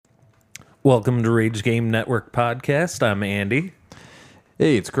Welcome to Rage Game Network Podcast. I'm Andy.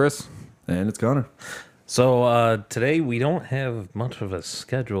 Hey, it's Chris. And it's Connor. So today we don't have much of a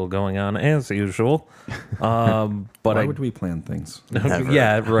schedule going on as usual. But Why would we plan things?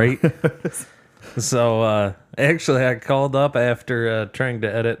 yeah, right. So actually, I called up after trying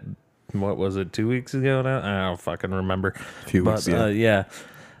to edit. What was it? 2 weeks ago now? I don't fucking remember. A few weeks, yeah.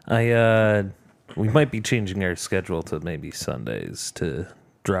 We might be changing our schedule to maybe Sundays to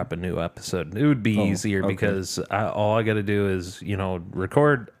drop a new episode. It would be easier okay. because all I got to do is,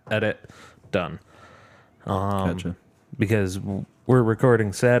 record, edit, done. Gotcha. Because we're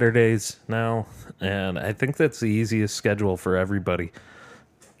recording Saturdays now, and I think that's the easiest schedule for everybody.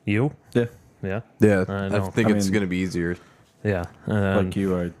 You? Yeah. Yeah? Yeah, I I know. think I it's mean- going to be easier. Yeah. Like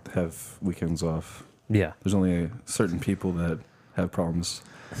you, I have weekends off. Yeah. There's only certain people that have problems.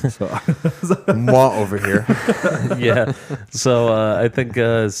 So Moi over here. Yeah. So I think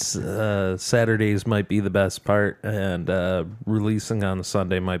Saturdays might be the best part, and releasing on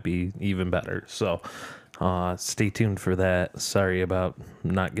Sunday might be even better. So stay tuned for that. Sorry about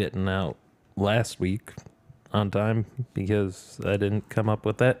not getting out last week on time because I didn't come up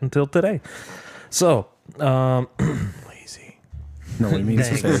with that until today. So, Lazy. no, what he means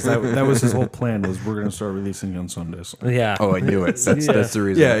to say is that was his whole plan. Was we're gonna start releasing on Sundays. yeah. Oh, I knew it. That's the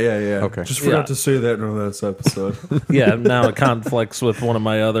reason. Yeah. Okay. Just forgot Yeah. to say that in our last episode. Yeah, now it conflicts with one of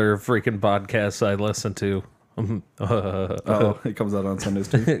my other freaking podcasts I listen to. Oh, it comes out on Sundays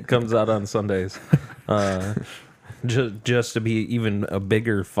too. It comes out on Sundays. Just to be even a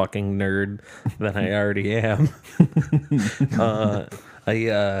bigger fucking nerd than I already am.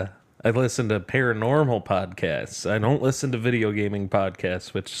 I listen to paranormal podcasts. I don't listen to video gaming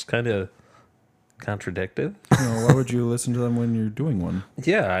podcasts, which is kind of contradictive. Why would you listen to them when you're doing one?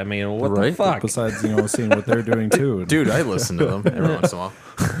 Yeah, I mean, what the Right. fuck? Besides, seeing what they're doing too. Dude, I listen to them every once in a while.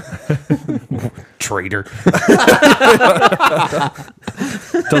 Traitor.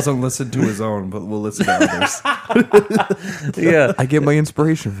 Doesn't listen to his own, but will listen to others. Yeah. I get my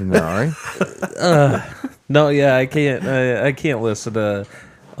inspiration from there, all right? No, yeah, I can't. I can't listen to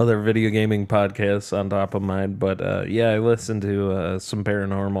other video gaming podcasts on top of mine, but yeah, I listen to some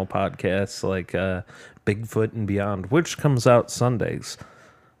paranormal podcasts like Bigfoot and Beyond, which comes out Sundays.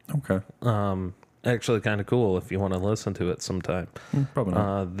 Okay. Actually, kind of cool if you want to listen to it sometime. Probably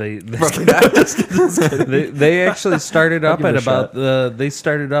not. They actually started up give at it a about they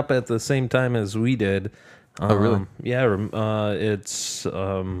started up at the same time as we did. Oh, really? Yeah, it's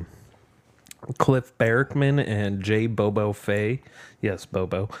Cliff Barrickman and Jay Bobo Fay. Yes,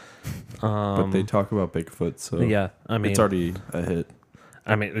 Bobo. But they talk about Bigfoot, so Yeah, I mean, it's already a hit.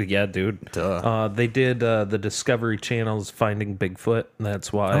 yeah, dude. Duh. They did the Discovery Channel's Finding Bigfoot.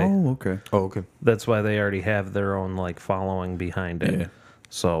 That's why. Oh, okay. Oh, okay. That's why they already have their own following behind it. Yeah.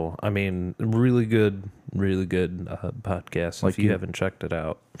 So I mean, really good podcast. Like if you you. haven't checked it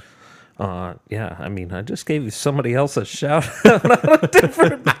out. Yeah, I mean, I just gave somebody else a shout out on a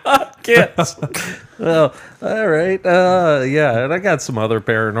different podcast. Well, all right. Yeah, and I got some other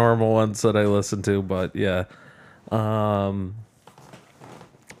paranormal ones that I listen to, but yeah.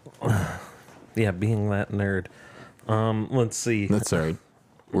 Yeah, being that nerd. Let's see. That's all right.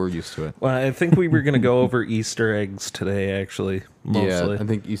 We're used to it. Well, I think we were going to go over Easter eggs today, actually, mostly. Yeah, I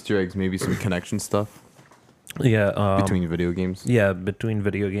think Easter eggs, maybe some connection stuff Yeah, between video games. yeah, between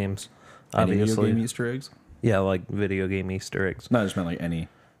video games, Any video obviously. game Easter eggs? Yeah, like video game Easter eggs. No, I just meant like any.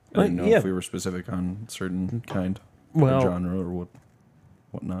 I didn't know yeah. if we were specific on certain kind Well- or genre or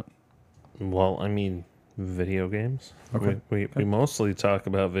whatnot. Well, I mean, video games. Okay. We mostly talk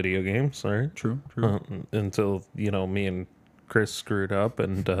about video games, right? True. Until, me and Chris screwed up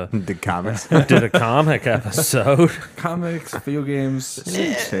and The comics. did a comic episode. Comics, video games,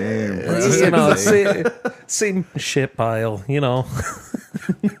 same. Same shit pile, we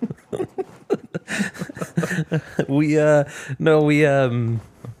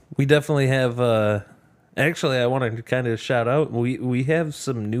definitely have actually I want to kind of shout out we have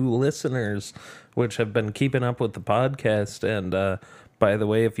some new listeners which have been keeping up with the podcast, and by the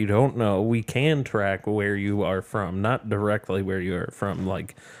way, if you don't know, we can track where you are from, not directly where you are from,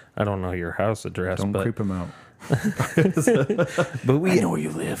 like I don't know your house address, Don't but creep them out. but we know where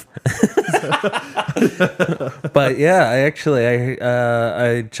you live. But yeah, I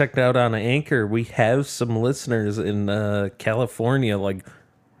checked out on Anchor. We have some listeners in California, like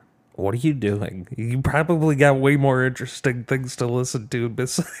what are you doing? You probably got way more interesting things to listen to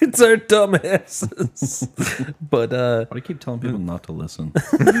besides our dumbasses. But Why do you keep telling people not to listen?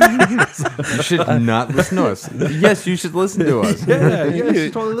 You should not listen to us. Yes, you should listen to us. Yeah, you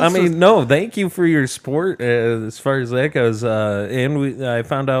should totally listen. I mean, no, thank you for your support as far as that goes. And I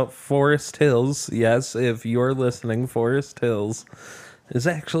found out Forest Hills. Yes, if you're listening, Forest Hills is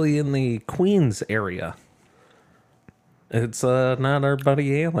actually in the Queens area. It's not our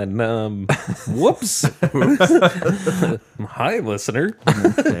buddy Alan. Whoops. Hi, listener.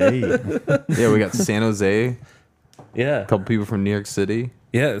 Hey. Yeah, we got San Jose, Yeah. a couple people from New York City.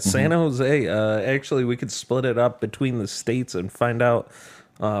 Yeah, San Jose. Actually, we could split it up between the states and find out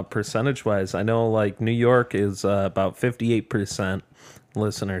percentage-wise. I know, like, New York is about 58%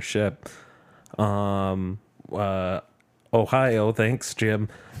 listenership. Ohio, thanks, Jim,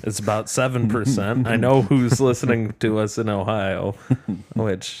 is about 7%. I know who's listening to us in Ohio,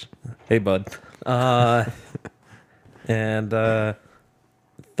 which, hey, bud. And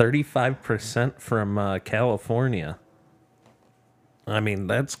 35% from California. I mean,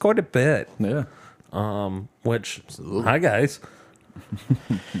 that's quite a bit. Yeah. Which, Absolutely. hi, guys.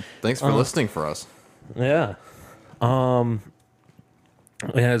 Thanks for listening for us. Yeah.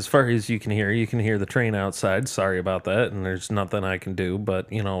 As far as you can hear the train outside. Sorry about that, and there's nothing I can do.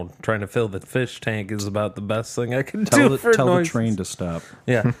 But, you know, trying to fill the fish tank is about the best thing I can do for Tell the noise. train to stop.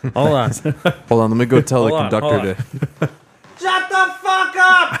 Yeah, hold on. Hold on, let me go tell the Hold on, conductor hold to. Shut the fuck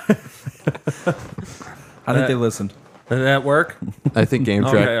up! I think they listened. Did that work? I think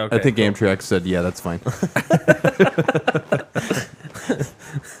Amtrak. Okay, I think cool. Amtrak said, "Yeah, that's fine."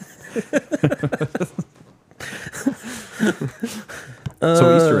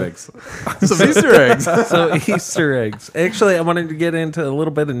 So Easter eggs. Some Easter eggs. So Easter eggs. Actually, I wanted to get into a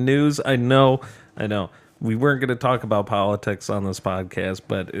little bit of news. I know. We weren't going to talk about politics on this podcast,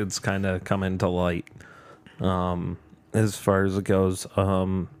 but it's kind of come into light as far as it goes.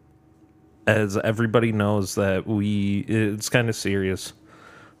 As everybody knows that it's kind of serious.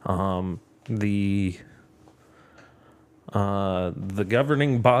 The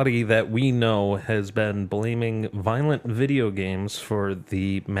governing body that we know has been blaming violent video games for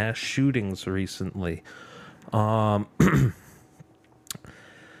the mass shootings recently. In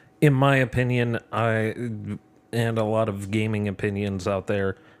my opinion, and a lot of gaming opinions out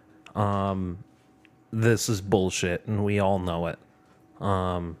there, this is bullshit, and we all know it.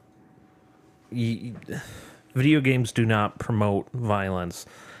 Video games do not promote violence.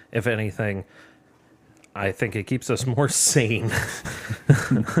 If anything, I think it keeps us more sane.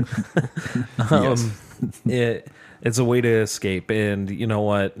 It's a way to escape, and you know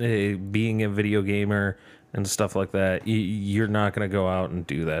what? Being a video gamer and stuff like that, you're not going to go out and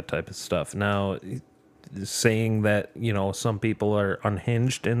do that type of stuff. Now, saying that, you know, some people are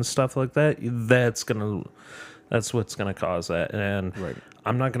unhinged and stuff like that, that's what's going to cause that. And Right.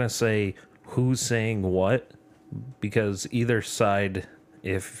 I'm not going to say who's saying what, because either side,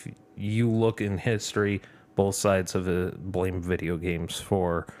 if you look in history, both sides have blamed video games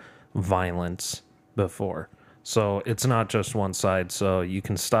for violence before. So it's not just one side, so you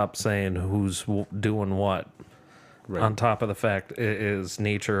can stop saying who's doing what. Right. On top of the fact, it is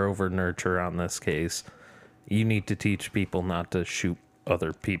nature over nurture on this case. You need to teach people not to shoot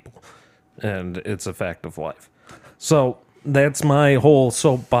other people, and it's a fact of life. So that's my whole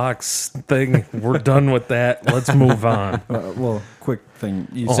soapbox thing. We're done with that. Let's move on. Well, quick thing.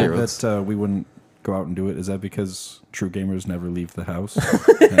 You Oh, said let's- that we wouldn't go out and do it. Is that because true gamers never leave the house?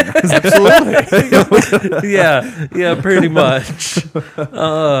 yeah, pretty much.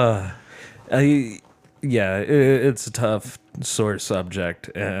 It's a tough, sore subject,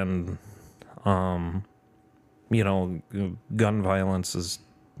 and you know, gun violence is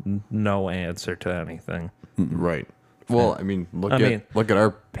no answer to anything. Right. Well, I mean, look at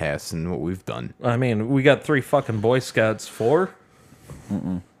our past and what we've done. I mean, we got 3 fucking Boy Scouts. 4?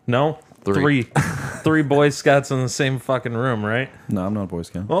 No, 3. 3 Boy Scouts in the same fucking room, right? No, I'm not a Boy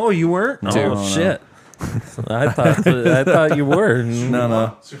Scout. Oh, you weren't? No, Oh, no. shit. I thought you were.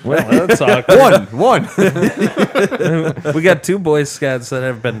 No. Well, that's awkward. One. We got 2 Boy Scouts that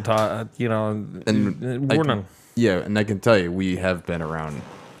have been taught, you know, And we're not Yeah, and I can tell you, we have been around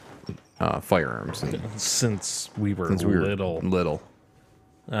firearms since we were since we were little. little.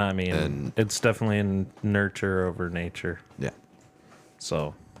 I mean, And- it's definitely in nurture over nature. Yeah.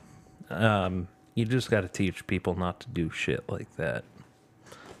 So, you just got to teach people not to do shit like that.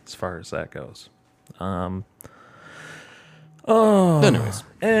 As far as that goes.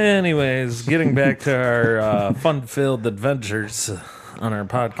 Anyways, getting back to our fun-filled adventures on our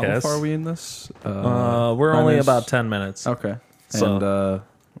podcast. How far are we in this? We're only minus- about 10 minutes. Okay. So- And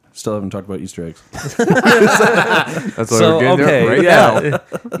Still haven't talked about Easter eggs. That's what we're getting at right now.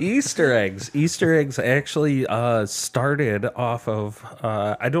 Easter eggs. Easter eggs actually started off of.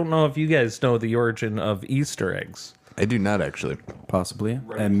 I don't know if you guys know the origin of Easter eggs. I do not actually. Possibly.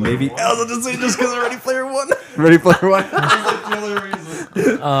 And maybe... I was just saying just because of Ready Player One. Ready Player One?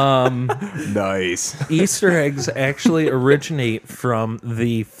 Nice. Easter eggs actually originate from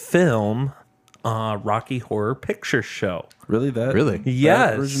the film Rocky Horror Picture Show. Really? That? Really?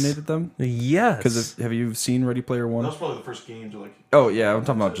 Yes. That originated them? Yes. Because have you seen Ready Player One? That was probably the first game to like. Oh, yeah. I'm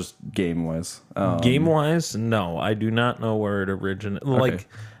talking about just game-wise. Game-wise, no. I do not know where it originated. Like...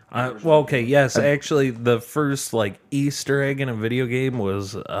 Okay. Yes, actually, the first, Easter egg in a video game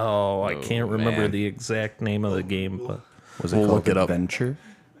was, I can't remember man. the exact name of the game, but... Was it We'll called look it up. Adventure?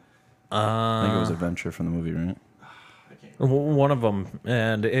 I think it was Adventure from the movie, right? One of them,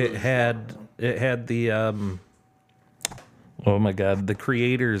 and it had the, oh my god, the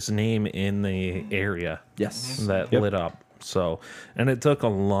creator's name in the area Yes. that lit up. So, and it took a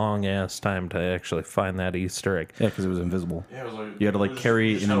long ass time to actually find that Easter egg. Yeah, because it was invisible. Yeah, it was like You had to it was- carry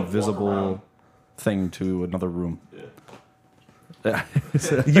you just an had to walk invisible around. thing to another room. Yeah.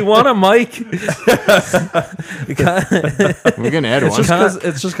 You want a mic? We're gonna add one.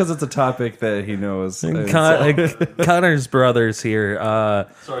 It's just because it's a topic that he knows. Connor's brothers here. Sorry,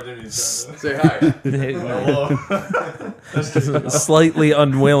 I didn't even Say hi. Slightly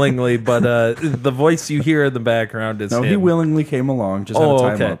unwillingly, but the voice you hear in the background is No, him. he willingly came along. Just had a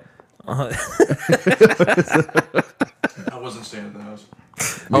time up. I wasn't staying at the house.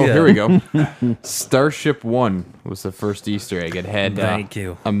 Oh, Yeah. here we go. Starship One was the first Easter egg. It had Thank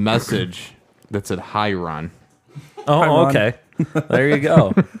you. a message that said "Hi, Ron" Oh, Ron. okay. There you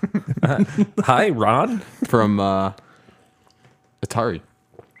go. Hi, Ron. from Atari.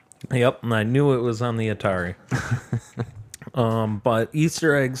 Yep, and I knew it was on the Atari. But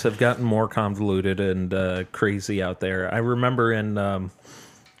Easter eggs have gotten more convoluted and crazy out there. I remember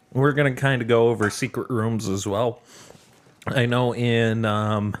we're going to kind of go over secret rooms as well. I know in,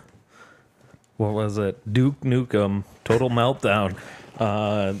 what was it? Duke Nukem, Total Meltdown,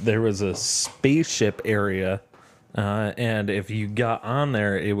 there was a spaceship area, and if you got on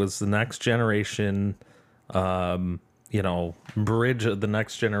there, it was the next generation, bridge of the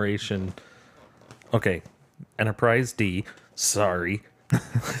next generation. Okay, Enterprise D, sorry.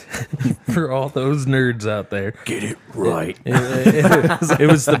 For all those nerds out there. Get it right.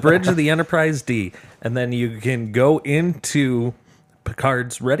 It was the bridge of the Enterprise D, and then you can go into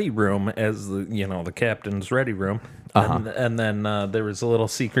Picard's ready room as the captain's ready room, and then there was a little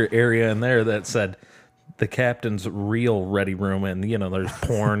secret area in there that said the captain's real ready room, and there's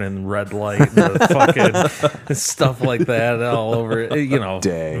porn and red light and fucking stuff like that all over it.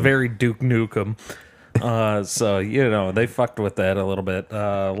 Dang. Very Duke Nukem. So they fucked with that a little bit.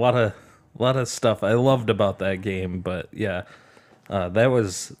 A lot of stuff I loved about that game, but yeah, that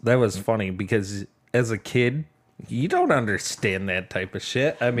was funny because as a kid, you don't understand that type of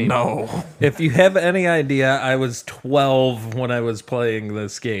shit. I mean, No. if you have any idea, I was 12 when I was playing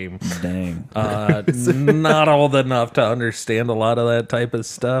this game. Dang. Not old enough to understand a lot of that type of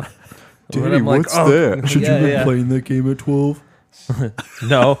stuff. But Dude, what's that? Should yeah, you be yeah. playing that game at 12?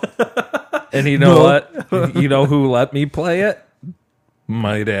 No. And you know what? You know who let me play it?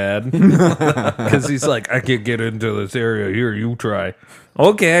 My dad. Because he's like, I can't get into this area. Here, you try.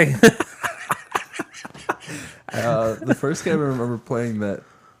 Okay. The first game I remember playing that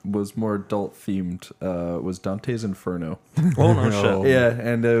was more adult themed was Dante's Inferno. Oh, no shit. Yeah,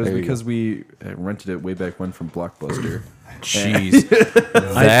 and it was There you because we rented it way back when from Blockbuster. Jeez,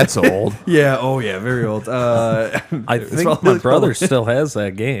 that's old. Yeah, oh yeah, very old. I think probably my brother still has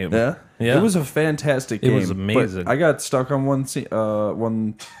that game. Yeah, Yeah. It was a fantastic game. It was amazing. But I got stuck on one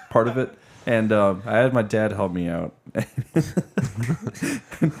part of it, and I had my dad help me out.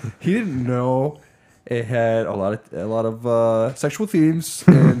 He didn't know it had a lot of sexual themes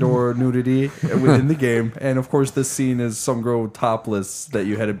and or nudity within the game, and of course, this scene is some girl topless that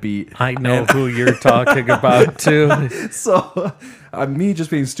you had to beat. I know who you're talking about, too. So, me just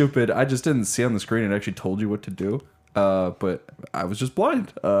being stupid, I just didn't see on the screen and actually told you what to do. But I was just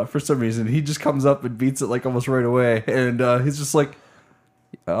blind for some reason. He just comes up and beats it like almost right away, and he's just like,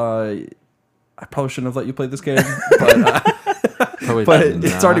 "I probably shouldn't have let you play this game, but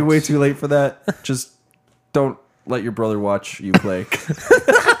it's already way too late for that. Just don't let your brother watch you play."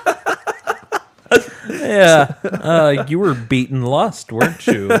 Yeah. You were beating Lust, weren't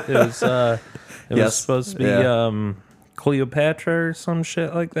you? It was Yes. supposed to be Yeah. Cleopatra or some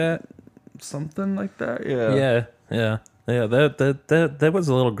shit like that. Something like that. Yeah. Yeah. That was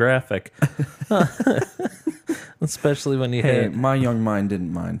a little graphic. Especially when you Hey, had my young mind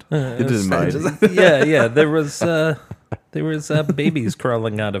didn't mind. It didn't mind. yeah. There was babies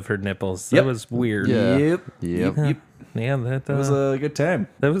crawling out of her nipples. That Yep. was weird. Yeah. Yep. Yep. Yeah, that It was a good time.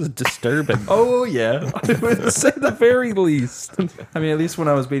 that was disturbing. Oh, yeah. To say the very least. I mean, at least when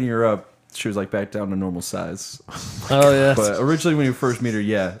I was beating her up, she was like back down to normal size. Oh yeah. But originally, when you first meet her,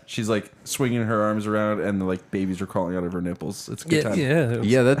 yeah, she's like swinging her arms around, and the like babies are crawling out of her nipples. It's a good time.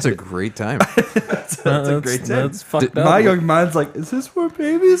 Yeah, that's a great time. That's a great time. That's fucked up. My young mind's like, is this where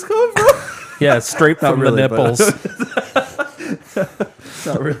babies come from? Yeah, straight from really, the but- nipples.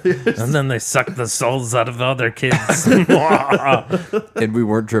 Not really. And then they suck the souls out of other kids. And we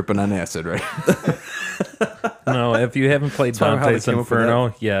weren't tripping on acid, right? No, if you haven't played why how they Dante's came up with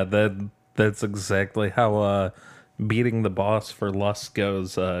Inferno, yeah, that's exactly how beating the boss for Lust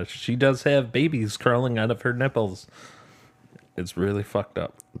goes. She does have babies crawling out of her nipples. It's really fucked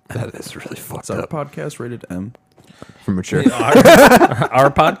up. That is really fucked Is our up. podcast rated M? For mature.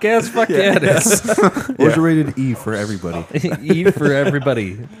 Our podcast? Fuck yeah, it is. Or is it rated E for everybody? E for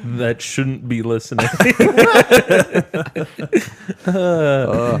everybody that shouldn't be listening.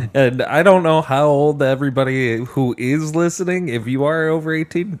 And I don't know how old everybody who is listening. If you are over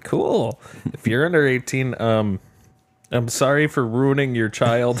 18, cool. If you're under 18, I'm sorry for ruining your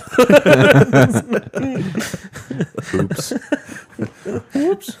child. Oops.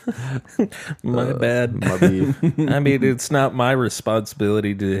 Oops. My bad. Mubby. I mean, it's not my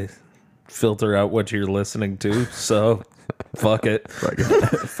responsibility to filter out what you're listening to, so fuck it.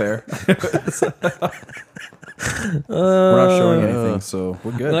 Fair. We're not showing anything, so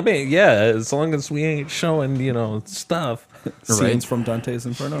we're good. I mean, yeah, as long as we ain't showing, stuff. Scenes from Dante's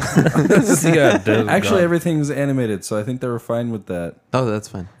Inferno. Yeah, dude, Actually, God. everything's animated, so I think they were fine with that. Oh, that's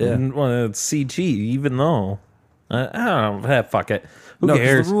fine. Yeah. Well, it's CG, even though I don't know. Fuck it. Who No, 'cause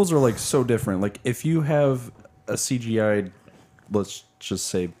cares? the rules are like so different. Like if you have a CGI, let's just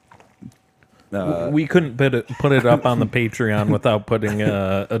say, We couldn't put it up on the Patreon without putting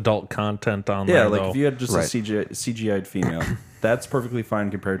adult content on yeah, there. like though. if you had just Right. a CGI'd female, that's perfectly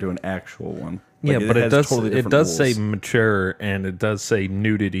fine compared to an actual one. yeah, Like, but it has does totally it different does say rules. mature and it does say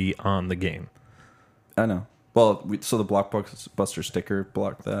nudity on the game. I know. Well, so the Blockbuster sticker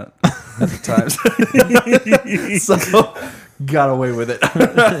blocked that at the time. So got away with it.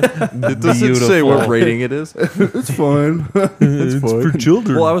 It doesn't say what rating it is. It's fine. It's for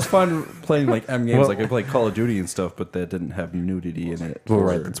children. Well, I was fine playing like M games, Well- like I played Call of Duty and stuff, but that didn't have nudity in it. Well, or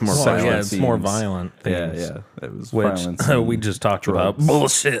right, it's more Well, sexual yeah, it's more scenes. violent. Yeah, Things, yeah. It was Which violence. and we just talked about drugs.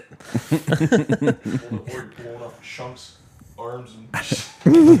 bullshit. Blowing off chunks, arms,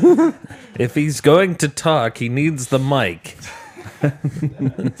 and If he's going to talk, he needs the mic. Get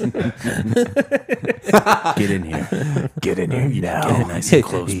in here. Get in here now. Get in nice and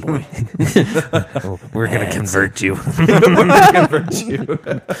close, boy. We're gonna convert you. Convert you.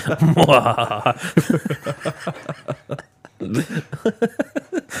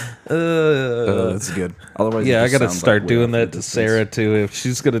 That's good. Otherwise, Yeah, it I just gotta sounds start like way doing off that the to distance. Sarah too. If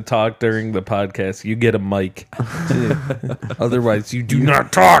she's gonna talk during the podcast, you get a mic. Otherwise, you do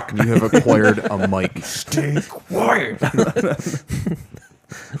not talk. You have acquired a mic. Stay quiet.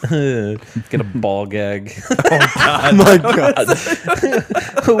 Get a ball gag. Oh my god.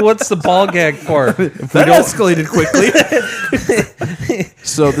 What's the ball gag for? If we That don't, escalated quickly.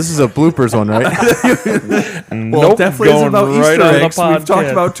 So this is a bloopers one, right? Well, nope, it definitely is going about right Easter on the eggs. We've talked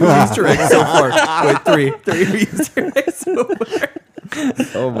podcast. about 2 Easter eggs so far. Wait, 3 Easter eggs so far.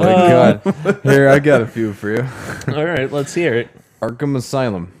 Oh my god. Here, I got a few for you. All right, let's hear it. Arkham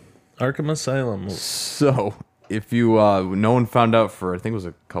Asylum. Arkham Asylum. So, if you, no one found out for, I think it was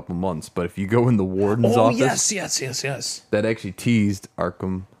a couple months, but if you go in the warden's Oh office, yes. that actually teased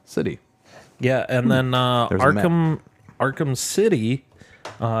Arkham City. Yeah, and then There's a map. Arkham City.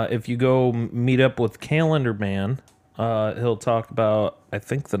 If you go meet up with Calendar Man, he'll talk about I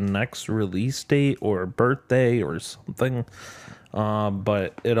think the next release date or birthday or something.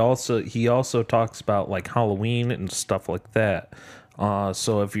 But he also talks about like Halloween and stuff like that.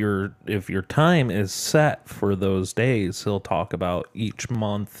 So if your time is set for those days, he'll talk about each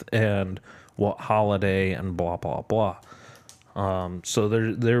month and what holiday and blah blah blah. So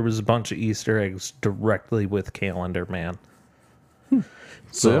there was a bunch of Easter eggs directly with Calendar Man.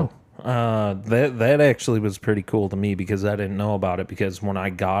 So that actually was pretty cool to me because I didn't know about it because when I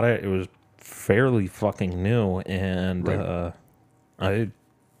got it, it was fairly fucking new and I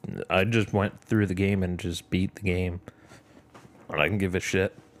just went through the game and just beat the game. I can give a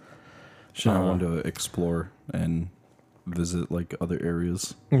shit. Should I want to explore and visit like other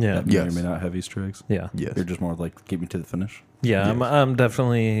areas Yeah. that may or Yes. may not have Easter eggs? Yeah. Yes. You're just more like get me to the finish. Yeah, I'm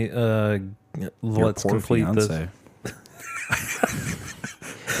definitely Your let's poor complete fiance. this.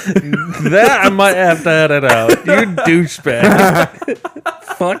 That I might have to edit out. You douchebag.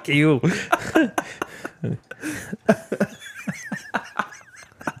 Fuck you.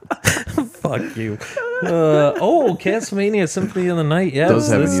 Fuck you. Castlevania Symphony of the Night. Yes, Does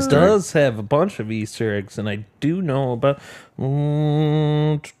have an this Easter egg. does have a bunch of Easter eggs, and I do know about.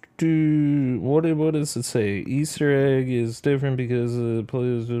 What does it say? Easter egg is different because the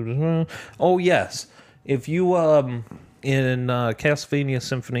players. Oh yes, if you in Castlevania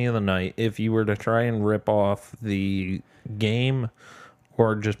Symphony of the Night, if you were to try and rip off the game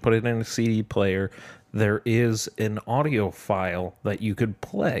or just put it in a CD player, there is an audio file that you could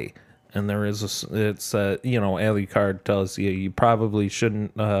play. And there is Alucard tells you probably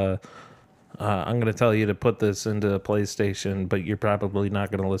shouldn't. I'm going to tell you to put this into a PlayStation, but you're probably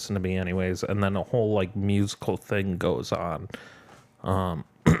not going to listen to me anyways. And then a whole like musical thing goes on,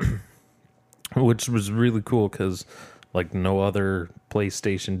 which was really cool because like no other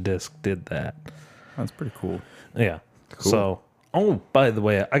PlayStation disc did that. That's pretty cool. Yeah. Cool. So, by the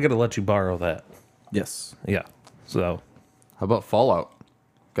way, I got to let you borrow that. Yes. Yeah. So. How about Fallout?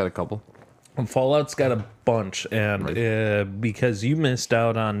 Got a couple. Fallout's got a bunch, and because you missed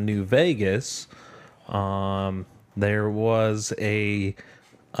out on New Vegas, there was a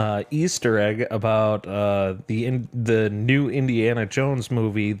Easter egg about the new Indiana Jones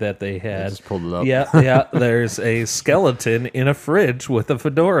movie that they had. I just pulled it up. Yeah. There's a skeleton in a fridge with a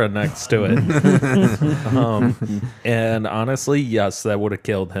fedora next to it, and honestly, yes, that would have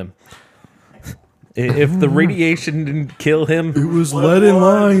killed him. If the radiation didn't kill him, It was lead in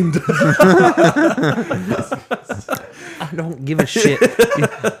lined. I don't give a shit.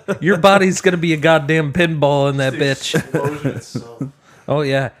 Your body's gonna be a goddamn pinball in that bitch. Explosion itself. Oh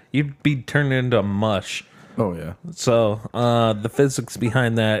yeah, you'd be turned into mush. Oh yeah. So the physics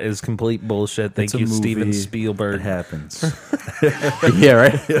behind that is complete bullshit. Thank It's a you, Steven movie. Spielberg. It happens. Yeah,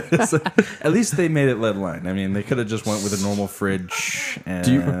 right. At least they made it lead line. I mean, they could have just went with a normal fridge. And,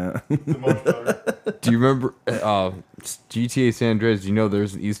 Do you- Much better. Do you remember GTA San Andreas? Do you know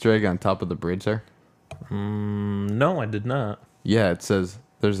there's an Easter egg on top of the bridge there? No, I did not. Yeah, it says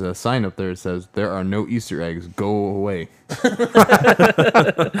there's a sign up there. It says there are no Easter eggs. Go away.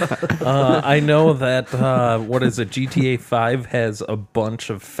 I know that what is it? GTA 5 has a bunch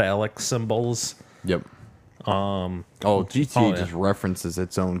of phallic symbols. Yep. GTA oh, yeah. just references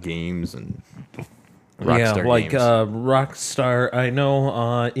its own games and Yeah, Rockstar like games. Rockstar. I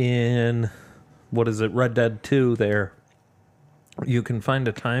know in what is it, Red Dead 2 there, you can find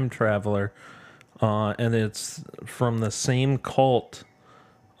a time traveler, and it's from the same cult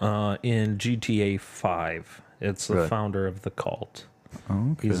in GTA 5. It's the Really? founder of the cult.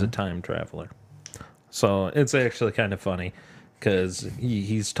 Oh, okay. He's a time traveler. So it's actually kind of funny because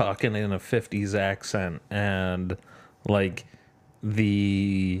he's talking in a 50s accent and like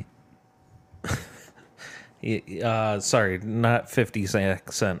the... sorry, not 50s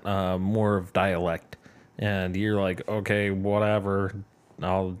accent, more of dialect. And you're like, okay, whatever.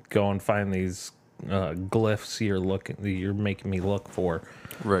 I'll go and find these glyphs you're making me look for.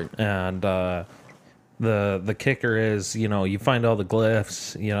 Right. And the kicker is, you find all the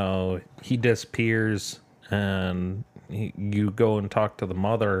glyphs, he disappears, and you go and talk to the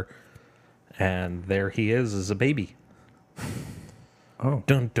mother, and there he is as a baby. Oh.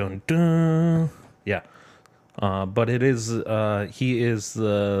 Dun dun dun. Yeah. But it is he is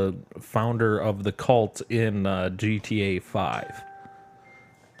the founder of the cult in GTA 5.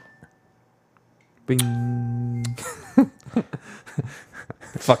 Bing.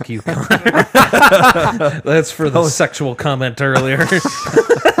 Fuck you, Connor. That's for the sexual comment earlier.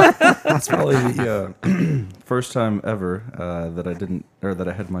 That's probably the first time ever that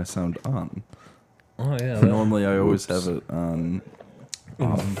I had my sound on. Oh yeah. Normally, I always have it on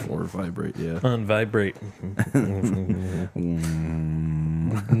off or vibrate. Yeah. On vibrate.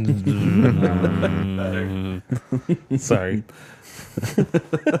 Sorry.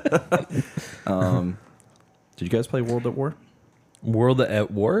 Did you guys play World at War? World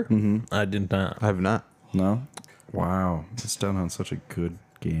at War? Mm-hmm. I did not. I have not. No. Wow, it's done on such a good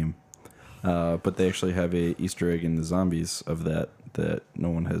game. But they actually have a Easter egg in the zombies of that no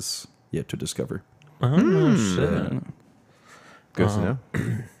one has yet to discover. Oh shit. Good to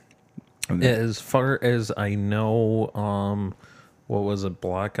know. As far as I know, what was it?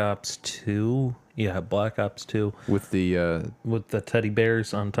 Black Ops 2? Yeah, Black Ops 2 With the with the teddy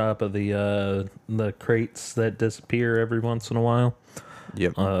bears on top of the crates that disappear every once in a while.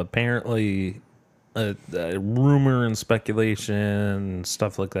 yep. Apparently, rumor and speculation,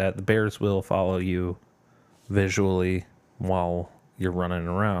 stuff like that. The bears will follow you visually while you're running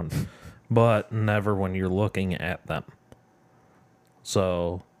around, but never when you're looking at them.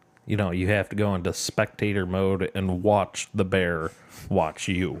 So, you have to go into spectator mode and watch the bear watch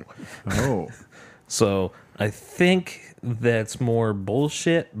you. Oh. So I think that's more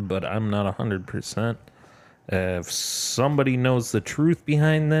bullshit, but I'm not 100%. If somebody knows the truth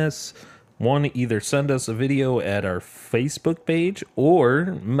behind this, one, either send us a video at our Facebook page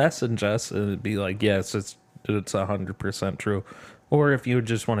or message us and be like, yes, it's 100% true. Or if you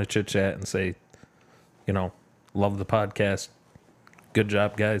just want to chit chat and say, love the podcast. Good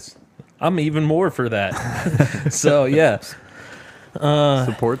job, guys. I'm even more for that. So, yeah.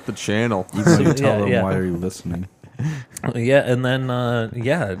 Support the channel. You can tell them yeah. why are you listening. Yeah, and then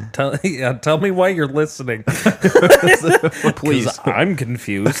tell me why you're listening. Please. 'Cause I'm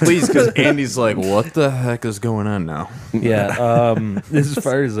confused. Please, because Andy's like, what the heck is going on now? Yeah, as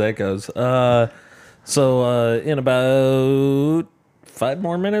far as that goes. So in about 5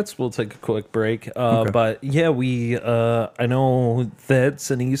 more minutes, we'll take a quick break. But yeah, I know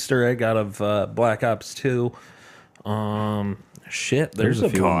that's an Easter egg out of Black Ops 2. There's a few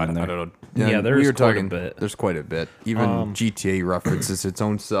few. in there. I don't know. Yeah, there's we were quite a talking, bit. There's quite a bit. Even GTA references its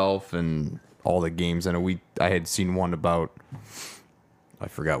own self and all the games. I know I had seen one about, I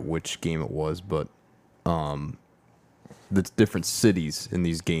forgot which game it was, but the different cities in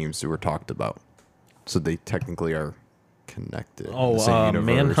these games that were talked about. So they technically are connected. in the same universe.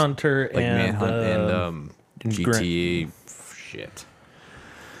 Manhunter Like and Manhunt and GTA. Shit.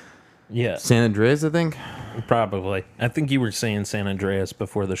 yeah, San Andreas, I think. probably. I think you were saying San Andreas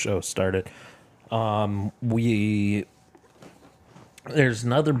before the show started. There's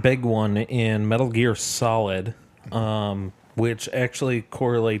another big one in Metal Gear Solid, which actually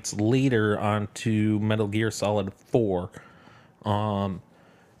correlates later onto Metal Gear Solid 4.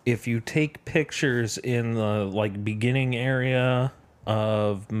 If you take pictures in the beginning area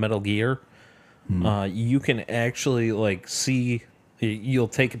of Metal Gear, you can actually see. You'll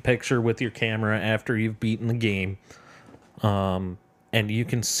take a picture with your camera after you've beaten the game, and you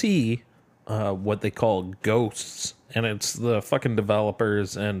can see what they call ghosts, and it's the fucking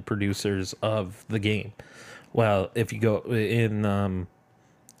developers and producers of the game. Well, if you go in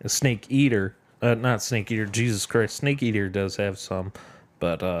Snake Eater, not Snake Eater, Jesus Christ, Snake Eater does have some,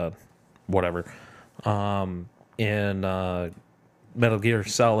 but whatever. In Metal Gear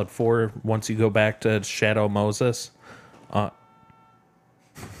Solid 4, once you go back to Shadow Moses,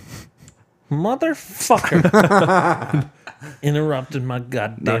 motherfucker, interrupted my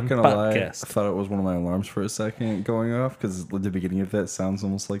goddamn Not gonna lie, I podcast. thought it was one of my alarms for a second going off because the beginning of that sounds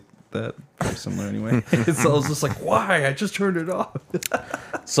almost like that. Very similar anyway. So I was just like, why? I just turned it off.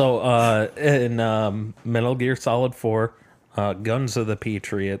 So, in Metal Gear Solid 4, Guns of the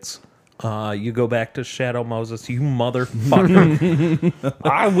Patriots, you go back to Shadow Moses, you motherfucker.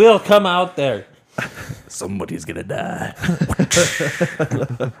 I will come out there. Somebody's gonna die.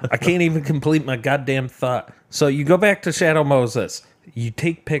 I can't even complete my goddamn thought. So you go back to Shadow Moses, you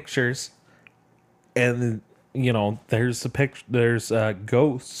take pictures, and there's there's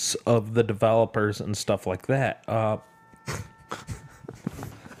ghosts of the developers and stuff like that.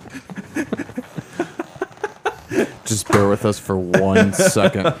 Just bear with us for 1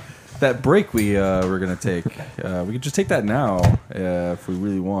 second. That break we were gonna take, we could just take that now if we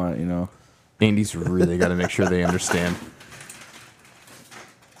really want. Andy's really got to make sure they understand.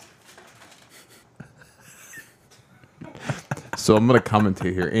 So I'm going to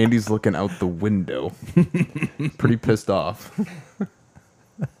commentate here. Andy's looking out the window. Pretty pissed off.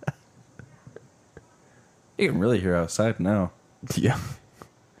 You can really hear outside now. Yeah.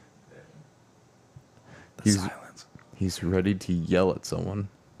 The silence. He's ready to yell at someone.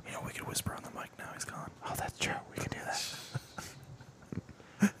 We could whisper on the mic now. He's gone. Oh, that's true. We can do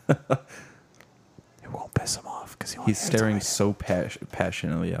that. It won't piss him off because He's staring so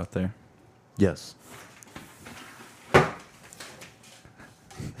passionately out there. Yes.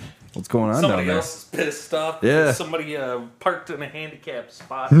 What's going on down there? Else is pissed off. Yeah. Somebody parked in a handicapped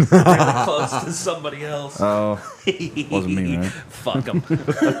spot really close to somebody else. Oh, wasn't me, right? Fuck them.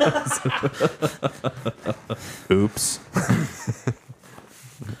 Oops.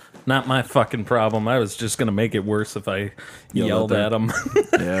 Not my fucking problem. I was just gonna make it worse if I yelled out at him.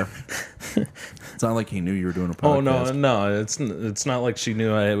 Yeah. It's not like he knew you were doing a podcast. Oh no! It's not like she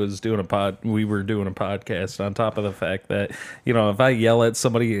knew I was doing we were doing a podcast. On top of the fact that if I yell at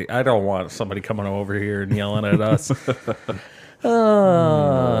somebody, I don't want somebody coming over here and yelling at us.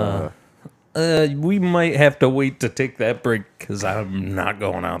 We might have to wait to take that break because I'm not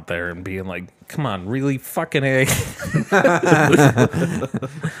going out there and being like, "Come on, really, fucking A."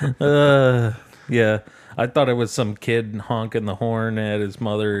 Yeah, I thought it was some kid honking the horn at his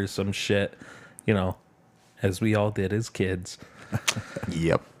mother or some shit. As we all did as kids.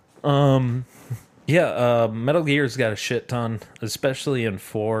 Yep. Yeah, Metal Gear's got a shit ton, especially in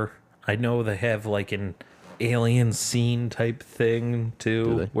 4. I know they have like an alien scene type thing Do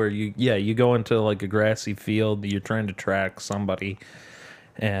too, they? where you go into like a grassy field, you're trying to track somebody,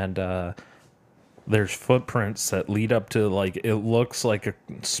 and there's footprints that lead up to like it looks like a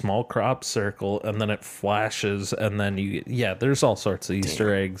small crop circle, and then it flashes, and then there's all sorts of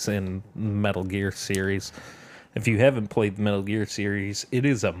Easter eggs in Metal Gear series. If you haven't played the Metal Gear series, it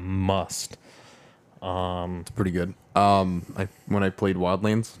is a must. It's pretty good. When I played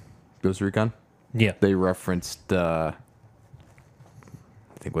Wildlands, Ghost Recon, Yeah. they referenced I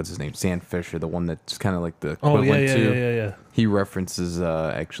think what's his name, Sam Fisher, the one that's kind of like the Oh equivalent to. yeah. He references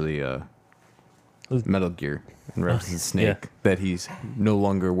actually Metal Gear and references Snake yeah. that he's no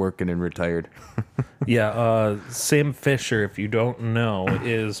longer working and retired. Yeah, Sam Fisher, if you don't know,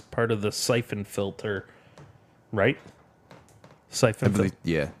 is part of the Siphon Filter, right? I Siphon believe, Filter.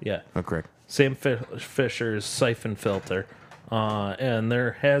 yeah. Yeah. Oh, correct. Sam Fisher's Siphon Filter. And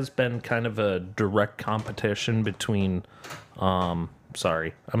there has been kind of a direct competition between...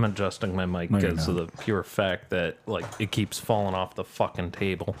 sorry, I'm adjusting my mic No, you're because of the pure fact that like it keeps falling off the fucking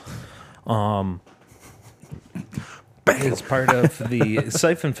table. It's part of the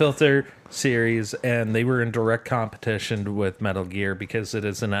Siphon Filter series, and they were in direct competition with Metal Gear because it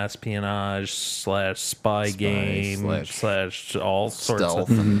is an espionage / spy game / all sorts stealth.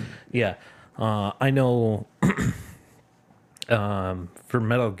 of yeah. I know for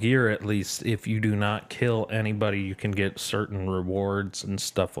Metal Gear, at least, if you do not kill anybody, you can get certain rewards and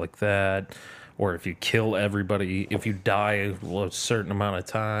stuff like that. Or if you kill everybody, if you die a certain amount of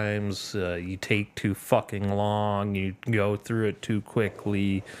times, you take too fucking long, you go through it too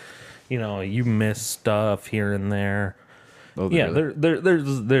quickly, you miss stuff here and there. Oh, Yeah,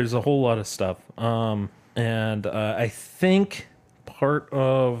 really? there's a whole lot of stuff. And I think part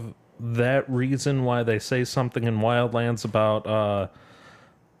of that reason why they say something in Wildlands about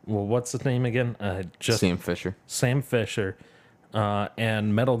what's his name again? Sam Fisher. Sam Fisher,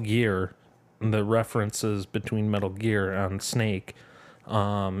 and Metal Gear, the references between Metal Gear and Snake,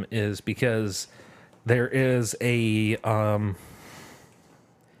 is because there is a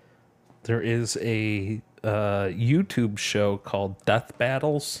YouTube show called Death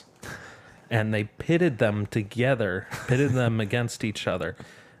Battles, and they pitted them against each other,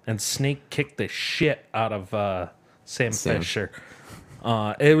 and Snake kicked the shit out of Sam Fisher.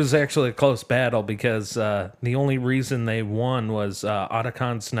 It was actually a close battle because the only reason they won was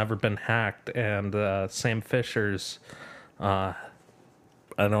Otacon's never been hacked, and Sam Fisher's, I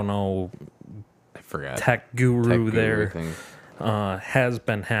don't know, I forgot. tech guru there thing. has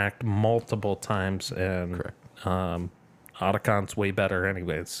been hacked multiple times, and Correct. Otacon's way better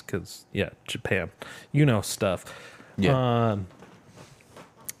anyways because, Japan. Stuff. Yeah.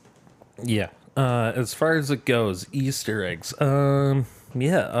 As far as it goes, Easter eggs. Let's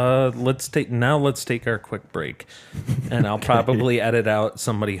take our quick break, and I'll probably edit out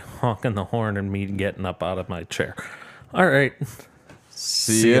somebody honking the horn and me getting up out of my chair. All right.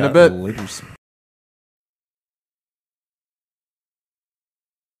 See you in a bit. Laters.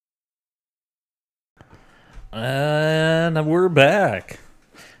 And we're back.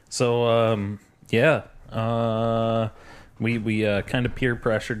 So, we kind of peer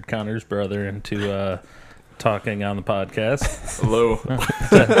pressured Connor's brother into talking on the podcast. Hello.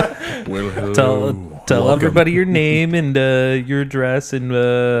 Tell everybody your name and your address and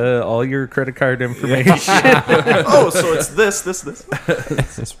all your credit card information. Oh, so it's this.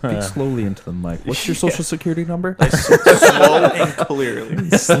 Speak slowly into the mic. What's your social security number? Slow and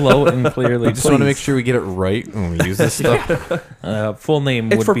clearly. Slow and clearly. I just want to make sure we get it right when we use this stuff. Full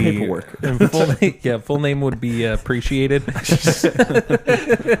name It's would for be paperwork. Full name would be appreciated.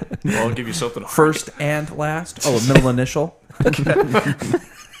 Well, I'll give you something. First and last? Oh, a middle initial?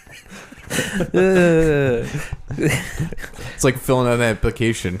 It's like filling out an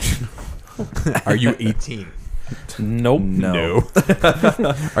application. Are you 18? Nope. No.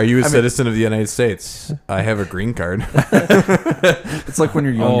 Are you a citizen of the United States? I have a green card. It's like when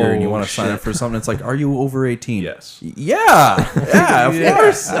you're younger and you want to sign up for something. It's like, are you over 18? Yes. Yeah, of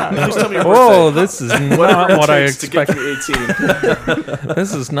course. Just tell me your Oh, birthday. this is Whatever not it what I takes to get expected. you 18.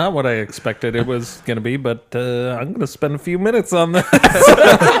 This is not what I expected it was going to be, but I'm going to spend a few minutes on this.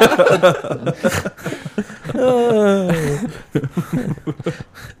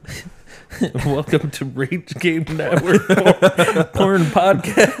 Welcome to Rage Game Network porn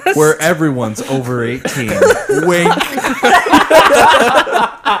podcast. Where everyone's over 18. Wink.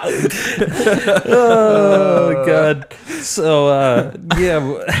 Oh God! So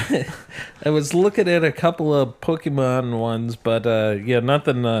I was looking at a couple of Pokemon ones, but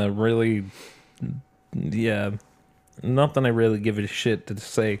nothing really. Yeah, nothing I really give a shit to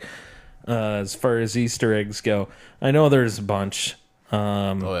say as far as Easter eggs go. I know there's a bunch.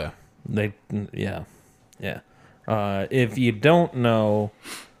 Oh yeah. If you don't know,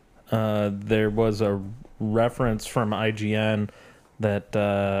 there was a reference from IGN that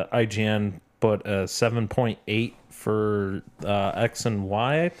IGN put a 7.8 for X and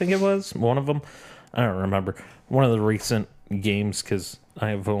Y, I think it was. One of them. I don't remember. One of the recent games, because I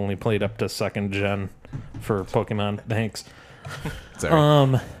have only played up to 2nd gen for Pokemon. Thanks.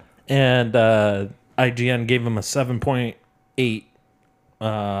 Sorry. And IGN gave him a 7.8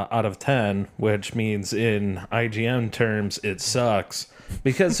 out of 10, which means in IGN terms, it sucks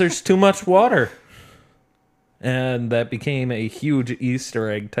because there's too much water. And that became a huge Easter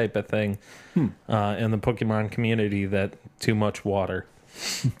egg type of thing in the Pokemon community, that too much water.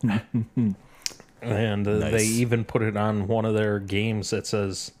 And they even put it on one of their games that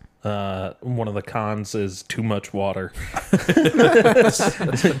says one of the cons is too much water.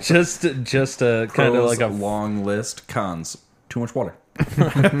 just kind of like a long list. Cons: too much water.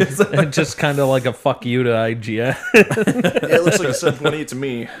 just kind of like a fuck you to IGN. It looks like a 7.8 to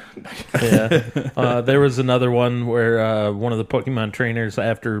me. Yeah. There was another one where one of the Pokemon trainers,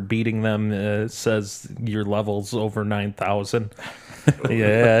 after beating them, says your level's over 9,000.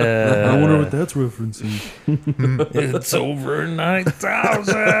 Yeah. I wonder what that's referencing. It's over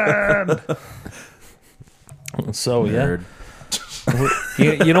 9,000. So, Nerd.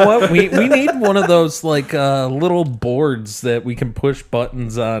 You know what? We need one of those like little boards that we can push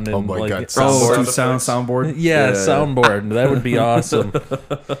buttons on. And, Oh my God, Soundboard. Yeah, soundboard. That would be awesome.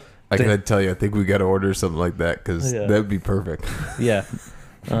 I gotta tell you, I think we gotta order something like that because Yeah. that would be perfect. Yeah.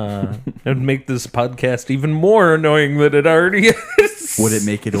 It would make this podcast even more annoying than it already is. Would it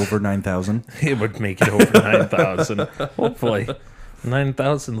make it over 9,000? It would make it over 9,000. Hopefully.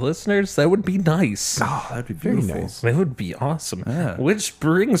 9,000 listeners? That would be nice. Oh, that'd be Very beautiful. nice. That would be awesome. Yeah. Which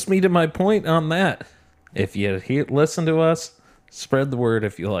brings me to my point on that. If you listen to us, spread the word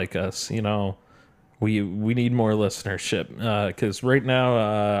if you like us. You know, we need more listenership. Because right now,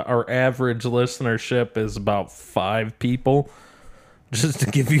 our average listenership is about 5 people. Just to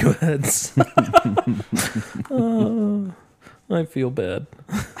give you a heads. I feel bad.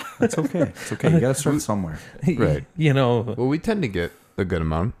 It's okay. It's okay. You gotta start somewhere. Right. You know, Well, we tend to get a good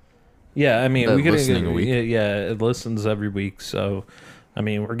amount. yeah, I mean, That we get listening a week. Yeah, it listens every week. So, I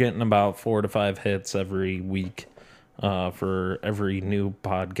mean, we're getting about 4 to 5 hits every week for every new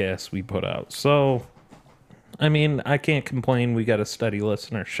podcast we put out. So, I mean, I can't complain. We got a steady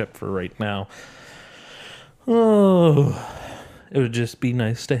listenership for right now. Oh, it would just be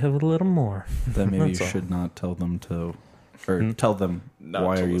nice to have a little more. Then maybe you That's all. should not tell them to, or tell them Not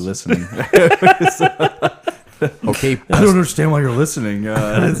why to are you listen. listening. Okay. I don't understand why you're listening.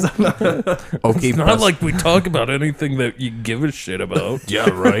 Okay. It's not like we talk about anything that you give a shit about. Yeah,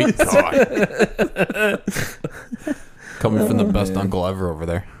 right. God. Coming from the best uncle ever over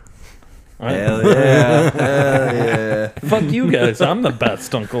there. Hell yeah. Hell yeah. Fuck you guys. I'm the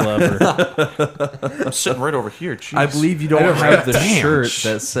best uncle ever. I'm sitting right over here. Jeez. I believe you don't have the Damn. shirt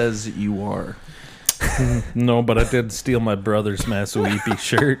that says you are. No, but I did steal my brother's Masoepi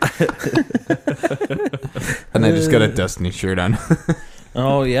shirt. And I just got a Destiny shirt on.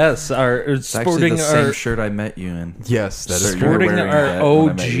 Oh, yes. It's actually Sporting the same our, shirt I met you in. Yes, that is Sir, you were correct. sporting wearing our that when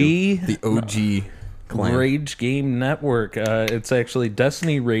I met OG The OG clan. Rage Game Network. It's actually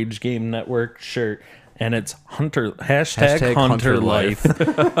Destiny Rage Game Network shirt. And it's hashtag Hunter Life.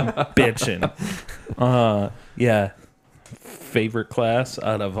 Bitchin'. Yeah. Favorite class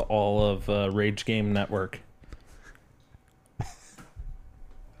out of all of Rage Game Network.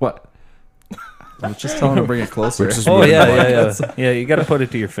 What? I was just telling him to bring it closer. Which is Oh, really yeah, fun. yeah. Yeah, you got to put it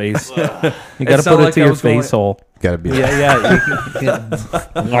to your face. You got to sounded put it like to I your was going- face hole. Gotta be. Yeah.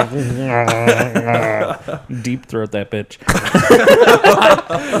 Deep throat that bitch.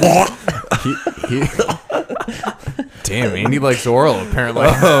 Damn, Andy likes oral, apparently.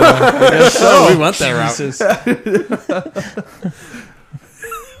 So we went that route. Jesus.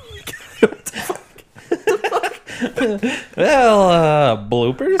 Well,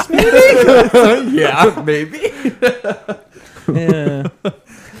 bloopers maybe? Yeah, maybe. Yeah.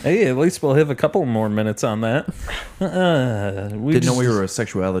 Hey, at least we'll have a couple more minutes on that. Didn't know we were a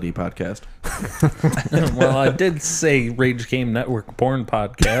sexuality podcast. Well, I did say Rage Game Network porn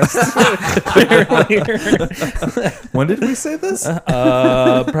podcast. When did we say this?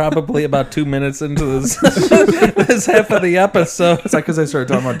 Probably about 2 minutes into this, this half of the episode. Is that because I started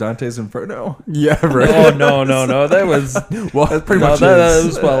talking about Dante's Inferno? Yeah, right. Oh, no. That was... Well, That's pretty No, much that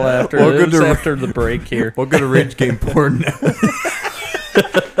was well after. Welcome It was to- after the break here. We'll go to Rage Game Porn now.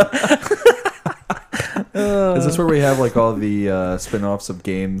 Is this where we have like all the spin-offs of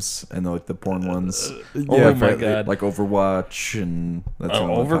games and like the porn ones? Oh my God. Like Overwatch and that's the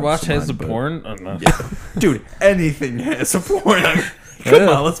one that Overwatch comes to has a mind, but- porn? Oh, no. Dude, anything has a porn. Come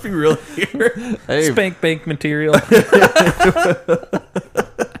on, let's be real here. Hey, Spank bank material.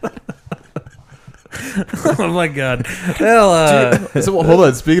 Oh my God. Well, so, hold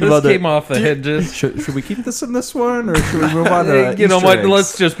on. Speaking this about came that, off the hinges. Should we keep this in this one or should we move on to You know Easter what? eggs?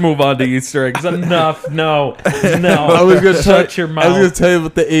 Let's just move on to Easter eggs. Enough. No. I was gonna Shut your I was gonna mouth. tell you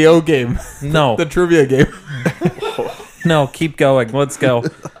about the AO game, No. the trivia game. No, keep going. Let's go.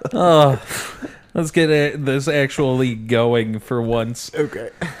 Oh, let's get this actually going for once. Okay.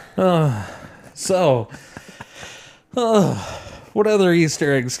 So, what other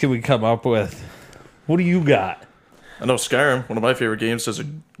Easter eggs can we come up with? What do you got? I know Skyrim, one of my favorite games, has a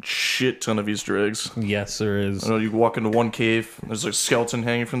shit ton of Easter eggs. Yes, there is. I know you walk into one cave, and there's a skeleton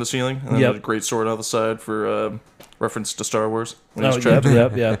hanging from the ceiling, and then Yep. there's a great sword on the side for reference to Star Wars. When Oh, he's trapped.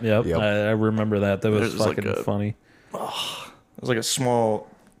 yep. Yep. I remember that. That was There's like fucking a- funny. There's like a small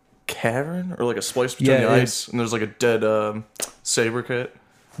cavern, or like a splice between Yeah, the it- ice, and there's like a dead saber cat.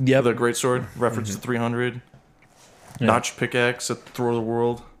 Yep. The great sword, reference to 300. Yeah. Notch pickaxe at the throw of the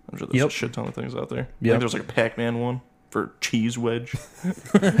world. I'm sure there's Yep. a shit ton of things out there. I Yep. think there's like a Pac-Man one for cheese wedge.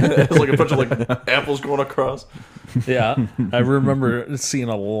 It's like a bunch of like apples going across. Yeah, I remember seeing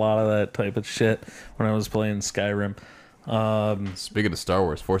a lot of that type of shit when I was playing Skyrim. Speaking of Star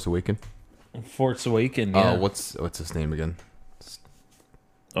Wars, Force Awakens. Force Awakens, yeah. What's his name again?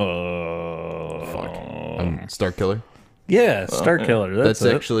 Fuck. Starkiller. Yeah, Star yeah. Killer. That's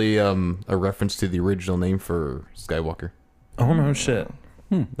it. actually a reference to the original name for Skywalker. Oh, no shit.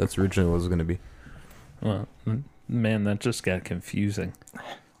 That's originally what it was going to be. Well, man, that just got confusing.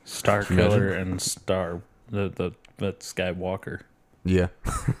 Star Can you Killer and Star... that Skywalker. Yeah.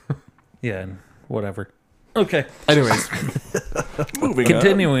 Yeah, and whatever. Okay. Anyways, Moving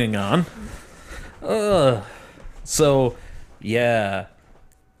Continuing on. So, yeah.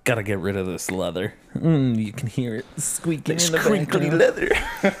 Gotta get rid of this leather. You can hear it squeaking in the background. leather.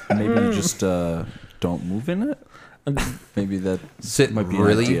 Maybe you just don't move in it. Maybe that sit might be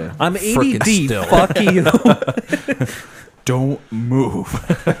really. an idea. I'm frickin' ADD. still. Fuck you. Don't move.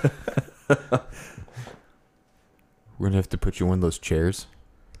 We're gonna have to put you in one of those chairs.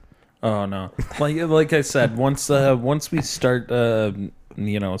 Oh no! Like I said, once we start, saving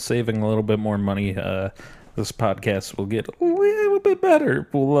a little bit more money, this podcast will get a little bit better.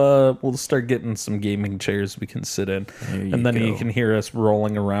 We'll start getting some gaming chairs we can sit in, There and then you you go. can hear us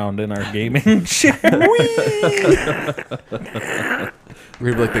rolling around in our gaming chair.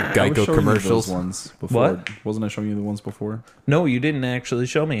 We're gonna have like the I was Geico showing you commercials. those ones before. What? Wasn't I showing you the ones before? No, you didn't actually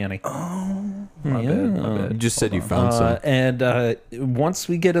show me any. My bad. My bad. You just said you Hold found some. And once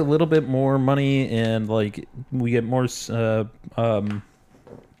we get a little bit more money and like we get more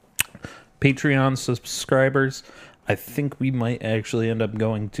Patreon subscribers, I think we might actually end up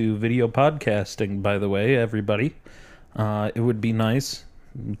going to video podcasting. By the way, everybody, it would be nice.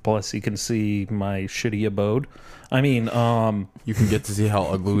 Plus, you can see my shitty abode. I mean, You can get to see how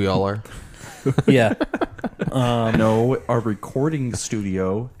ugly we all are. yeah, no, our recording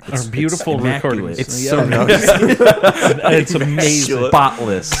studio. our beautiful recordings. It's Yeah. so nice. It's amazing.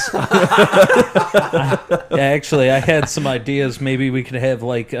 Spotless. Yeah, actually, I had some ideas. Maybe we could have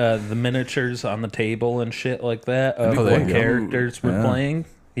like the miniatures on the table and shit like that of Oh, there what you go. characters we're Yeah. playing.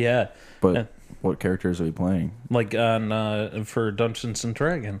 Yeah, But what characters are we playing? like on for Dungeons and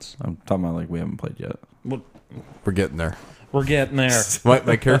Dragons. I'm talking about like we haven't played yet. We're getting there. We're getting there.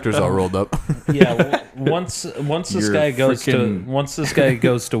 My character's all rolled up. Yeah, once this Your guy goes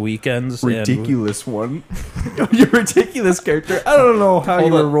to weekends, and Ridiculous one. Your ridiculous character. I don't know how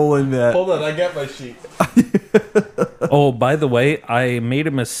you were rolling that. on, I got my sheet. oh, by the way, I made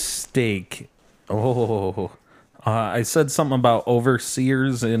a mistake. I said something about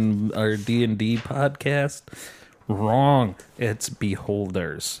overseers in our D&D podcast. Wrong. It's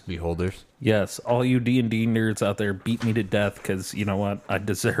beholders. Beholders. Yes, all you D&D nerds out there, beat me to death because you know what? I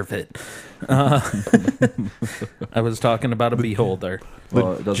deserve it. I was talking about a beholder.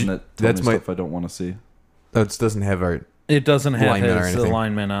 Well, doesn't it tell That's me my- stuff I don't want to see? That doesn't have our It doesn't have alignment or his anything.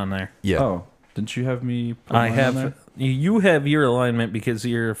 alignment on there. Yeah. Oh, didn't you have me put I mine on there? have. You have your alignment because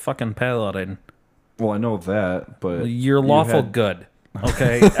you're a fucking paladin. Well, I know that, but You're you lawful had- good.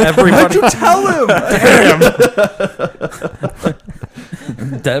 Okay, everybody. Tell him.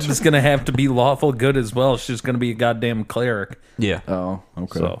 Deb's gonna have to be lawful good as well. She's gonna be a goddamn cleric. Yeah. Oh,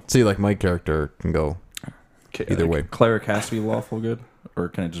 okay. So See, like my character can go either way. Cleric has to be lawful good, or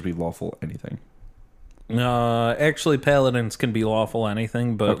can it just be lawful anything? actually, paladins can be lawful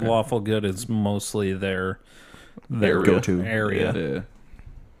anything, but Okay. lawful good is mostly their Area. Go-to area. Yeah.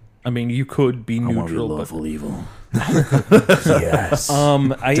 I mean, you could be neutral, but evil. Yes.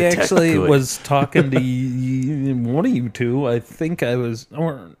 I Detect actually good. was talking to one of you two. I think I was,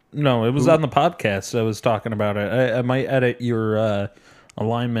 or no, it was on the podcast. I was talking about it. I might edit your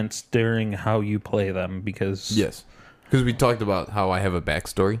alignments during how you play them because Yes. Because we talked about how I have a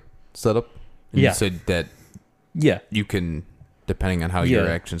backstory set up. And Yeah. You said that yeah, you can, depending on how Yeah. your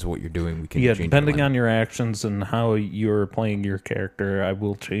actions, what you're doing, we can yeah. change Depending your on your actions and how you're playing your character, I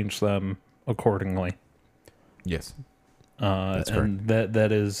will change them accordingly. Yes. And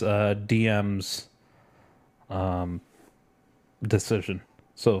that is DM's decision.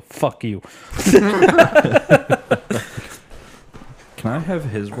 So fuck you. Can I have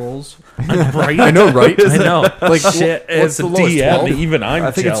his rolls? Right? I know, right? I know. Like, Shit, what's as a the lowest, DM, 12? even I'm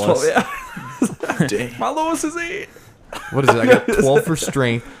I think jealous. it's 12. Yeah. My lowest is 8. What is it? I got 12 for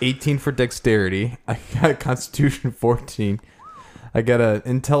strength, 18 for dexterity. I got constitution 14. I got a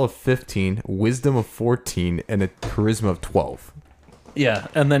intel of 15, wisdom of 14, and a charisma of 12. Yeah,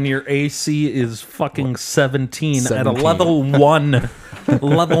 and then your AC is fucking 17, at a 17. level 1.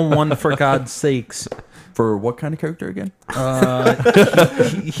 Level 1, for God's sakes. For what kind of character again?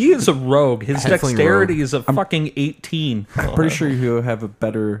 He is a rogue. His Halfling dexterity rogue. is a fucking 18. I'm pretty sure you have a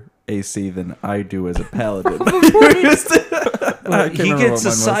better AC than I do as a paladin. He gets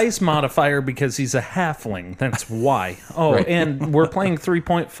a size modifier because he's a halfling. That's why. Oh, Right. and we're playing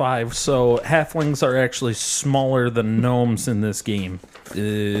 3.5, so halflings are actually smaller than gnomes in this game,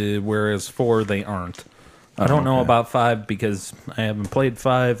 whereas 4 they aren't. I don't know okay. about 5 because I haven't played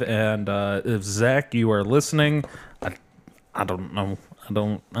 5, and if Zach, you are listening, I don't know.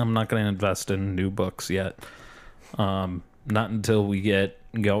 I'm not going to invest in new books yet. Not until we get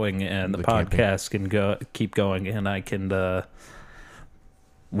going and the podcast can keep going, and I can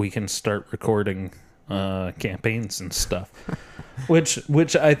we can start recording campaigns and stuff.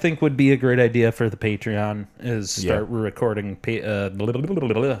 Which I think would be a great idea for the Patreon is start recording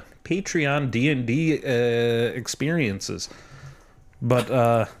Patreon D&D experiences.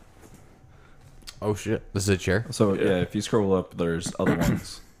 But Oh, shit. This is a chair? So yeah, if you scroll up, there's other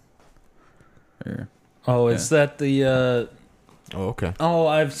ones. Here. is that the Oh, okay. oh,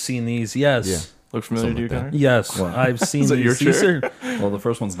 I've seen these. Yes. Yeah. Look familiar to you, Something like Connor? Yes, What? I've seen Is that your these. These chair? are- Well, the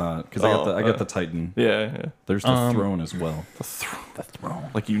first one's not because I got the Titan. Yeah. There's the throne as well. The throne.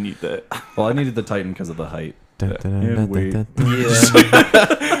 Like you need that. Well, I needed the Titan because of the height. Dun, dun, dun, dun, wait. dun, dun.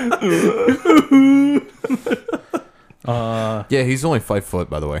 Yeah. Yeah, he's only 5 foot,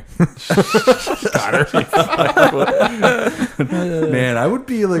 by the way. Man, I would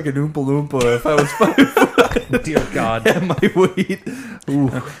be like an Oompa Loompa if I was 5 Dear God. at my weight. Ooh.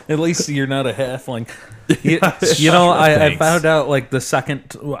 At least you're not a halfling. You know, I Thanks. found out like the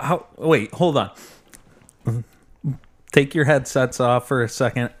second. Wait, hold on. Take your headsets off for a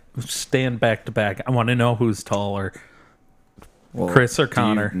second. Stand back to back. I want to know who's taller. Well, Chris or do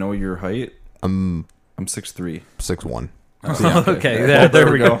Connor? you know your height? I'm 6'3". 6'1". Okay,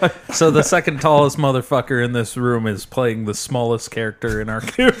 there we go. So the second tallest motherfucker in this room is playing the smallest character in our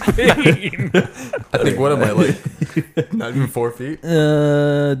campaign. I think, what am I, like? Not even 4 feet?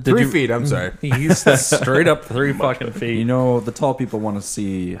 3 feet, I'm sorry. He's straight up 3 fucking feet. You know, the tall people want to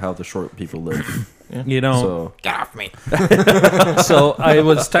see how the short people live. You know, So Get off me. so I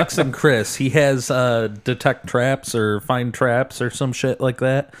was texting Chris. He has detect traps or find traps or some shit like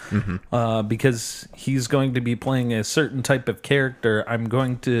that. Because he's going to be playing a certain type of character. I'm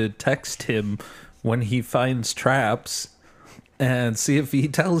going to text him when he finds traps and see if he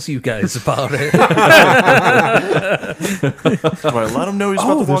tells you guys about it. Right, let him know he's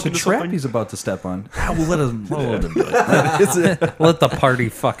about to there's walk a into trap something. he's about to step on. We'll let him do it. Let the party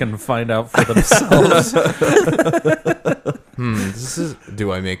fucking find out for themselves. This is.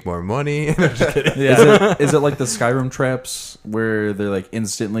 Do I make more money? Is it like the Skyrim traps where they like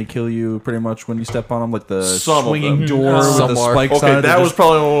instantly kill you pretty much when you step on them, like the Some of swinging them. door with Some the are. spikes Okay, on it? that They was just-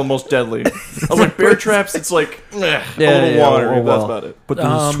 probably one of the most deadly. I was like, bear traps, it's like, a little water. That's about it. But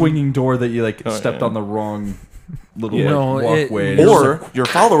the swinging door that you like Oh, stepped yeah. on the wrong little Yeah. No, walkway. it- and you're Or your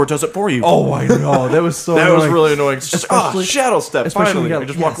follower does it for you. oh, I know. That was so that was annoying. really annoying. It's just Especially- shadow step. especially Finally, when I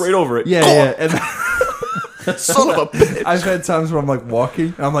just walk right over it. Yeah, yeah. And Son of a bitch. I've had times where I'm like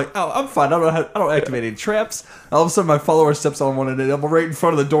walking, and I'm like, oh, I'm fine. I don't activate any traps. All of a sudden, my follower steps on one, and I'm right in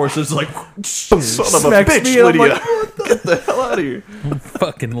front of the door. So it's like, Son of a smacks bitch, me, and I'm Lydia. like, Get the hell out of here.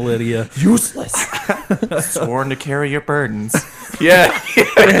 fucking Lydia. useless. Sworn to carry your burdens. Yeah.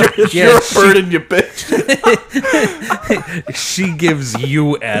 You're Yeah, a burden, you bitch. She gives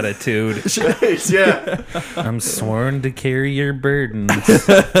you attitude. Yeah. I'm sworn to carry your burdens.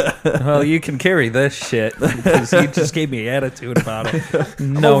 Well, you can carry this shit because you just gave me attitude about it.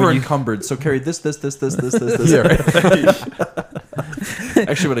 No, Over you, encumbered. So carry this. Yeah, right.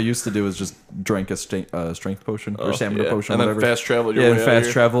 Actually, what I used to do is just drank a strength potion or stamina potion, and or then whatever. fast travel your Yeah, way and out of fast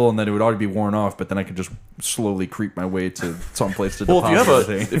here. travel, and then it would already be worn off. But then I could just slowly creep my way to someplace to Well, if deposit you have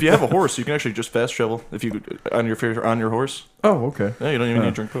everything. if you have a horse, you can actually just fast travel if you on your horse. Oh, okay. Yeah, you don't even need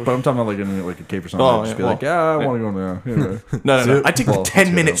to drink potion. But I'm talking about like in like a cape or something. Oh, I'd just yeah, be like, yeah, I want to go there. Yeah. No. I take Well, the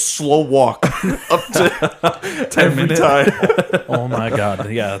 10-minute slow walk up to 10 every time. oh my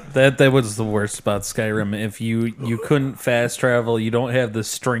god, yeah, that was the worst about Skyrim. If you couldn't fast travel, you don't have the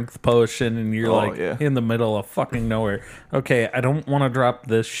strength potion, and you're Oh, like yeah. in the middle of fucking nowhere. Okay, I don't want to drop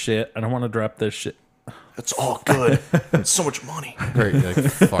this shit. I don't want to drop this shit. It's all good. It's so much money. Right, like,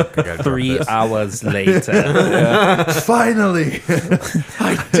 fuck, I gotta drop 3 this. hours later. Finally,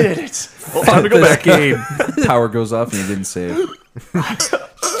 I did it. Well, time to go back. Game. power goes off and you didn't save.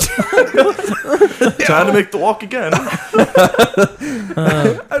 Time to make the walk again. I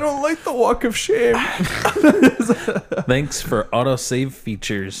don't like the walk of shame. Thanks for autosave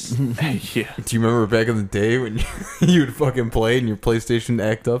features. Yeah. Do you remember back in the day when you would fucking play and your PlayStation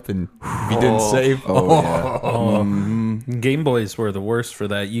act up and if you didn't save? Oh, yeah. Game Boys were the worst for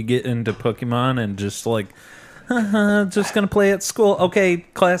that. You get into Pokemon and just like, just gonna play at school. Okay,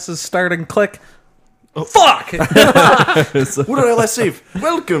 class is starting. Click. Oh, fuck! What did I last save?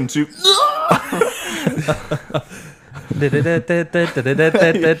 Welcome to.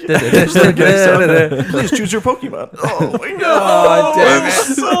 Please choose your Pokemon. Oh my god! damn it.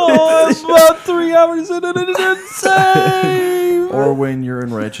 Oh, about 3 hours in and it didn't save. Or when you're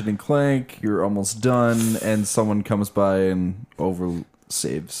in Ratchet and Clank, you're almost done, and someone comes by and over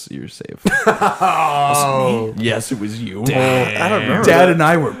saves your save. Oh, Yes, it was you. I don't remember. Dad and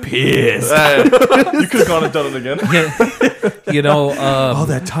I were pissed. You could have gone and done it again. You know, All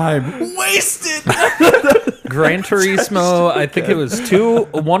that time wasted. Gran Turismo, I think it was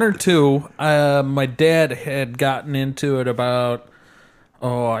 1 or 2. My dad had gotten into it about,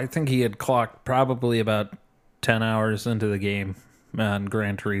 I think he had clocked probably about 10 hours into the game on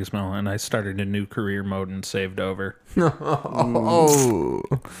Gran Turismo, and I started a new career mode and saved over. oh.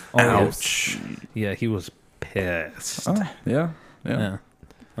 Ouch. Yeah, he was pissed. Yeah.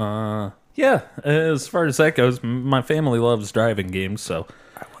 Yeah, as far as that goes, my family loves driving games, so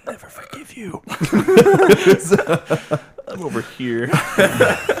I will never forgive you. I'm over here.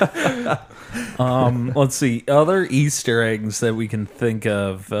 let's see. Other Easter eggs that we can think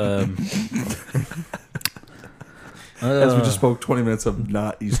of. As we just spoke 20 minutes of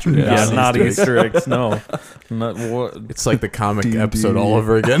not Easter eggs. Yeah, not Easter eggs. No, not what. It's like the comic D&D. episode all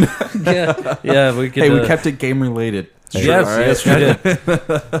over again. Yeah. We could. Hey, we kept it game related. Yes, we did.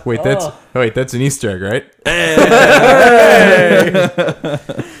 Wait, that's an Easter egg, right?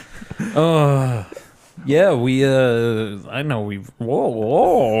 Yeah, we. I know we've.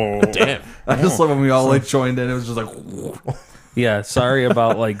 Whoa. Damn. I just love when we all like joined in. It was just like, Yeah, sorry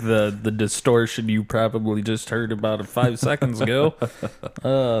about like the distortion you probably just heard about 5 seconds ago.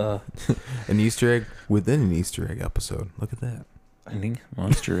 An Easter egg within an Easter egg episode. Look at that.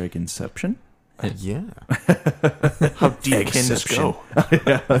 Easter egg Inception. Yeah. How deep can this go?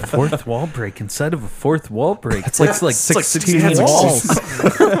 Fourth wall break inside of a fourth wall break. It's like 16 walls.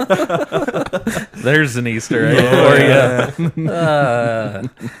 There's an Easter egg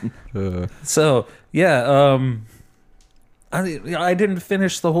for you. So yeah, I didn't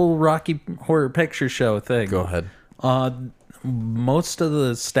finish the whole Rocky Horror Picture Show thing. Go ahead. Most of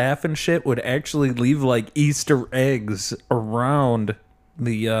the staff and shit would actually leave like Easter eggs around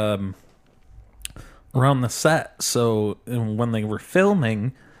the set, so when they were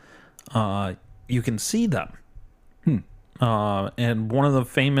filming, you can see them. And one of the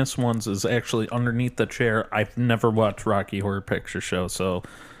famous ones is actually underneath the chair. I've never watched Rocky Horror Picture Show, so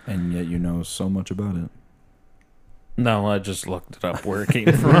And yet you know so much about it. no, I just looked it up where it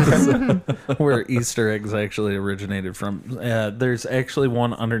came from, where Easter eggs actually originated from. There's actually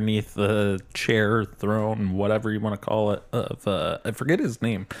one underneath the chair, throne, whatever you want to call it. Of I forget his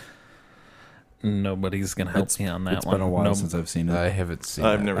name. Nobody's gonna help me on that It's one. been a while No- since I've seen it. I haven't seen.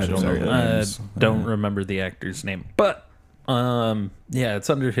 I've it. never I seen don't know it. the I names. don't remember the actor's name, but yeah, it's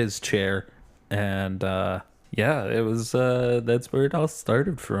under his chair, and yeah, it was that's where it all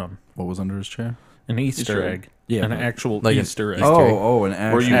started from. What was under his chair? An Easter Easter egg. egg. Yeah, An but- actual Like an Easter egg. Easter egg. An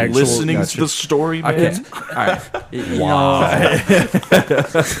actual. Were you Actual- listening gotcha. to the story, I man? can't. All right.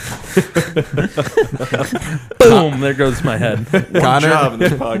 Boom! There goes my head. One Connor? job in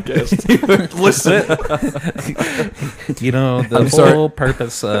this podcast. Listen. You know, the I'm sorry. whole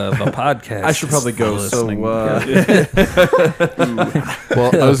purpose of a podcast. I should probably is go. So, listening. Well,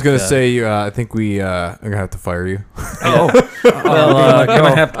 I was gonna say. I think I'm gonna have to fire you. Well,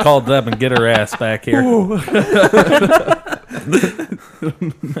 gonna have to call Deb and get her ass back here.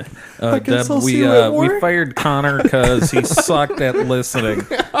 guess Deb, I'll see you at we work. fired Connor because he sucked at listening.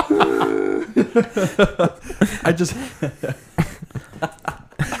 I just.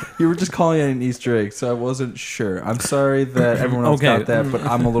 You were just calling it an Easter egg, so I wasn't sure. I'm sorry that everyone else Okay. got that, but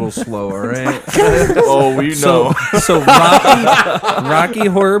I'm a little slow. All right. Oh, we know. So Rocky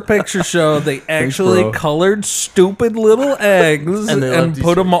Horror Picture Show, they actually bro. colored stupid little eggs And and, they left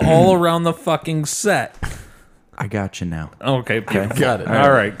put them all around the fucking set. I got you now. Okay, beautiful. Got it.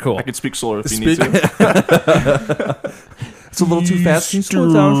 All right, cool. I can speak slower if you need to. It's a little too fast. Can you slow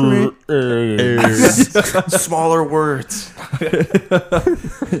it down for me? Smaller words.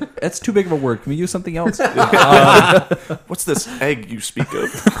 That's too big of a word. Can we use something else? What's this egg you speak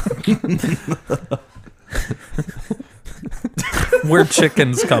of? Where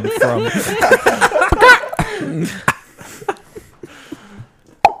chickens come from.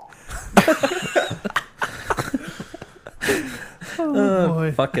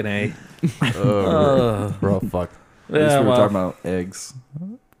 Fucking A. We're all fucked. At least Yeah, we were well, talking about eggs.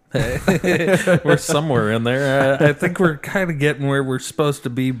 we're somewhere in there. I think we're kind of getting where we're supposed to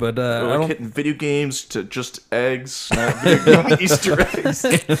be, but I Like don't. hitting video games to just eggs, not video game Easter eggs.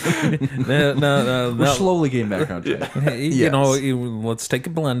 No. We're slowly getting back on track. You know, let's take a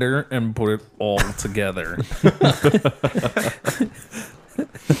blender and put it all together.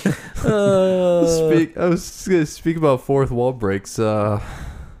 I was gonna speak about fourth wall breaks.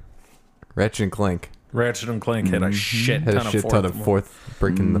 Ratchet and Clank Ratchet and Clank had a shit had ton a shit ton of fourth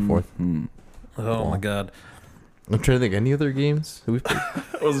breaking the fourth. Oh my god. I'm trying to think any other games that we've played.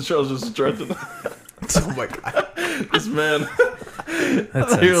 I wasn't sure. I was just stretching. Oh my god! This man.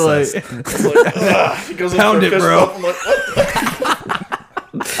 That's You're like, incest. He goes Pound up it, for a fist bro. bump. I'm like,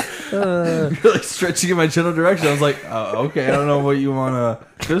 what? you're like stretching in my general direction. I was like, okay, I don't know what you want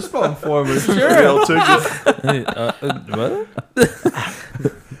to fist bump for, but sure. Yeah, I'll take it. What?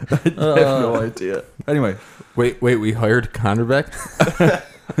 I have no idea. Anyway, Wait, we hired Connor back.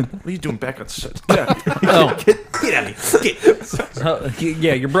 What are you doing back on set? Yeah. Oh, Get out of here. Get.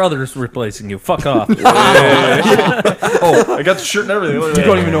 yeah, your brother's replacing you. Fuck off. Oh, I got the shirt and everything. Look at you that.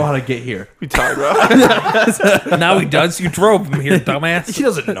 don't even know how to get here. We tied, bro. Now he does. You drove him here, dumbass. He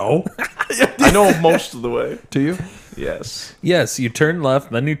doesn't know. I know most of the way. Do you? Yes. Yes, you turn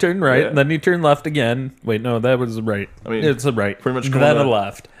left, then you turn right, Yeah. and then you turn left again. Wait, no, that was a right. I mean, it's a right. pretty much then going a to-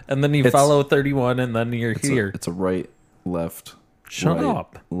 left, and then you It's- follow 31, and then you're It's here. it's a right, left. Shut right,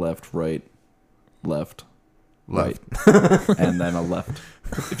 up. Left, right, left, Left. right, and then a left.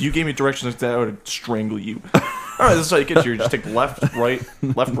 If you gave me directions like that, I would strangle you. All right, this is how you get here. You just take left, right,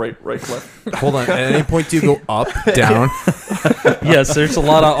 left. Hold on. At any point, do you go up, down, Yes, there's a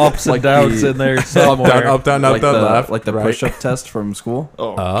lot of ups and Like downs the- in there up, somewhere. down, up, down, up, like down, the, left, like the right, push-up test from school.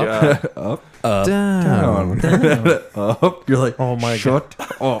 Oh, Up. God. Up, down. down, up. You're like, Oh my shut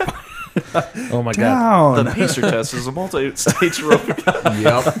up, Oh my god. down. The pacer test is a multi-stage aerobic.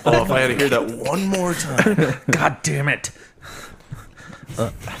 Yep. Oh, if I had to hear that one more time. God damn it.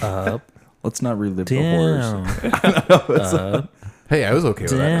 Up, Let's not relive the horrors. down, up, Hey, I was okay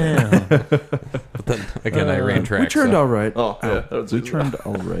with that. down. But then again, I ran track. We turned so. all right. Oh, yeah. That was We turned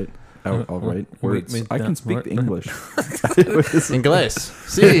all right. All right. Wait, Words. wait, I can that- speak what? English. English.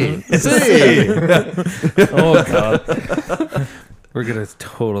 See. See. Oh god. We're gonna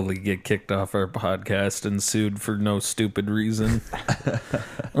totally get kicked off our podcast and sued for no stupid reason.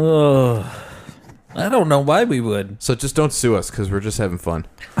 Oh, I don't know why we would. So just don't sue us because we're just having fun.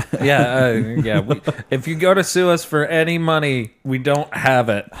 Yeah. If you go to sue us for any money, we don't have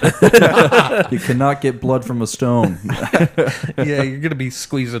it. You cannot get blood from a stone. Yeah, you're gonna be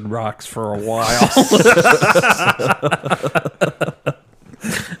squeezing rocks for a while.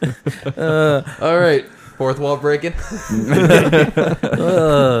 All right. Fourth wall breaking.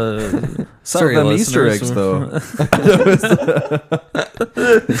 Sorry, them Easter listeners. eggs, though.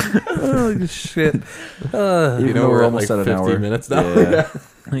 Oh shit! Even You know though we're at like 15 hour. minutes now. Yeah.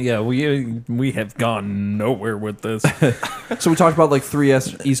 Yeah, we have gone nowhere with this. So we talked about like 3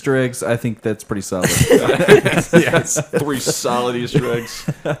 Easter eggs. I think that's pretty solid. Yes, 3 solid Easter eggs.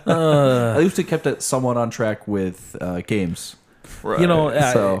 At least we kept it somewhat on track with games. Right. You know,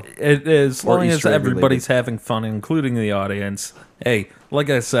 So- as Or long as Easter egg everybody's having fun, including the audience. Hey, like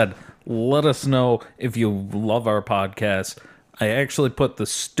I said, let us know if you love our podcast. I actually put the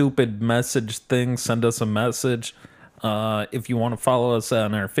stupid message thing. Send us a message. If you want to follow us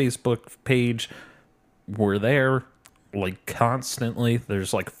on our Facebook page, we're there like constantly.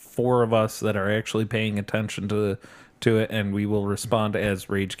 There's like 4 of us that are actually paying attention to it, and we will respond as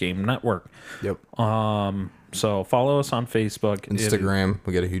Rage Game Network. Yep. So follow us on Facebook. Instagram,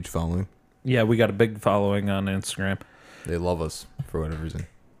 we got a huge following. Yeah, we got a big following on Instagram. They love us for whatever reason.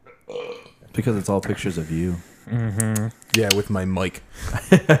 Because it's all pictures of you. Yeah, with my mic.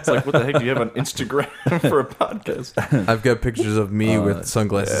 It's like, what the heck do you have on Instagram for a podcast? I've got pictures of me with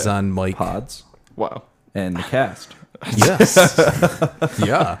sunglasses on, mic. Pods Wow. and the cast. Yes.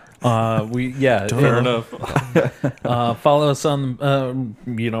 Yeah. Fair enough. Follow us on,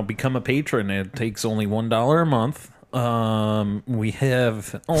 become a patron. It takes only $1 a month. We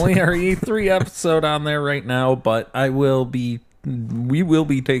have only our E3 episode on there right now, but we will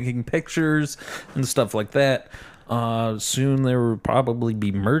be taking pictures and stuff like that. Soon there will probably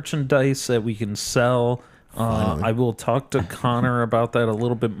be merchandise that we can sell. I will talk to Connor about that a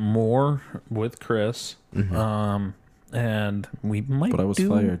little bit more with Chris. And we might. But I was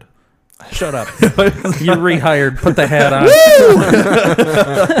fired. Shut up. You're rehired. Put the hat on.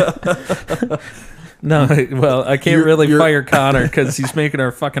 No, well, I can't really fire Connor because he's making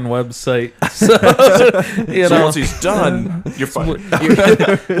our fucking website. So, So once he's done, you're fine. You're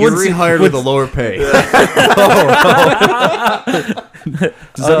rehired with a lower pay.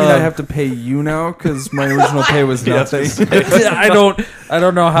 Does that mean I have to pay you now? Because my original pay was nothing. I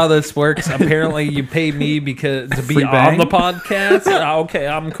don't know how this works. Apparently, you pay me because to be Free on bang? the podcast. Okay,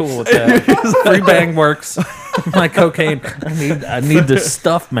 I'm cool with that. Free bang works. My cocaine. I need this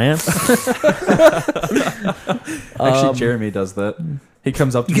stuff, man. Actually, Jeremy does that. He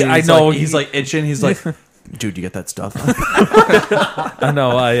comes up to me. Yeah, He's I know. Like, he's like itching. He's like, dude, you get that stuff? I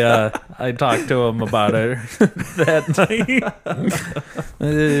know. I talked to him about it that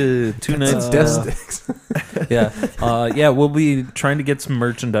night. 2 nights. Death sticks. Yeah. We'll be trying to get some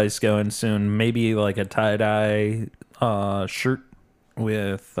merchandise going soon. Maybe like a tie-dye shirt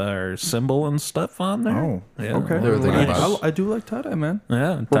with our symbol and stuff on there. Oh, yeah. okay. They were thinking about it. I do like tie-dye, man.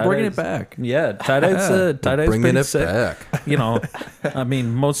 Yeah, We're bringing it tie-dye's- back. Yeah, tie-dye's Bringing pretty it sick. back. You know, I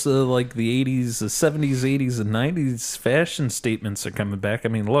mean, most of like the 80s, the 70s, 80s, and 90s fashion statements are coming back. I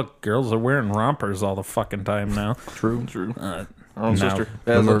mean, look, girls are wearing rompers all the fucking time now. True. Our own No. sister.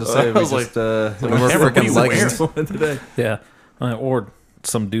 Yeah, I was about to say, I we was just, No more Hammer, what are freaking you leggings. today. Yeah, or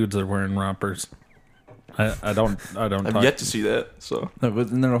some dudes are wearing rompers. I don't I've talk. yet to see that. So No, but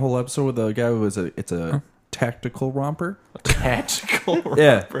then a whole episode with a guy who was it's a tactical romper. tactical.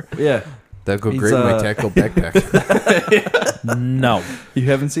 Yeah, yeah. That'd go He's, great in my tactical backpack. No, You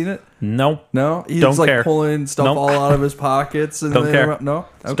haven't seen it? no, No, he's Don't like care. pulling stuff Nope. all out of his pockets and Don't then care. No,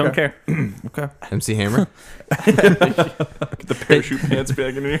 okay. don't care. Okay. MC Hammer? Get the parachute pants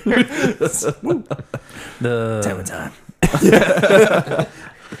back in here. The time.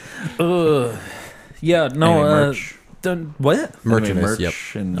 yeah, no, merch. what? Merchandise, yep.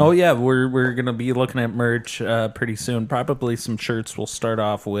 And Oh yeah, we're gonna be looking at merch pretty soon. Probably some shirts we'll start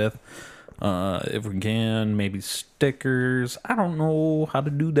off with. If we can, maybe stickers. I don't know how to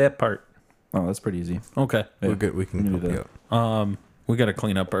do that part. oh, that's pretty easy. Okay. We're good. We can do help you that. out. We got to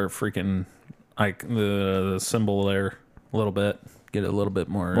clean up our freaking the symbol there a little bit. Get it a little bit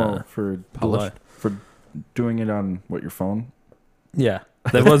more Well, for polished. for doing it on your phone. Yeah,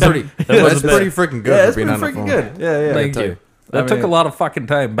 that was pretty. That That's was pretty freaking good Yeah, for it's being pretty on the phone. freaking good. Yeah. Thank tell you. you. That I took mean- a lot of fucking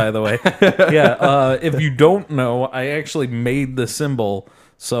time, by the way. Yeah. If you don't know, I actually made the symbol,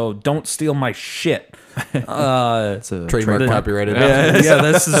 so don't steal my shit. It's a Trademark copyrighted. Yeah,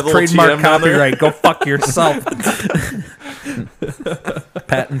 this is Have a little trademark TM down there. copyright. Go fuck yourself.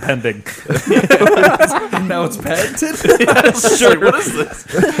 Patent pending. Now it's patented. Sure. What is this?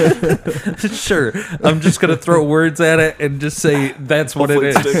 Sure. I'm just gonna throw words at it and just say that's what Hopefully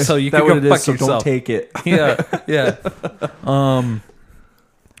it it is. sticks. So you That can what go it fuck is. So yourself. don't take it. Yeah.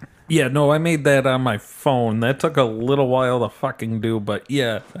 Yeah, no, I made that on my phone. That took a little while to fucking do, but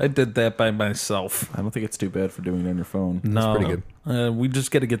yeah, I did that by myself. I don't think it's too bad for doing it on your phone. No, pretty good. We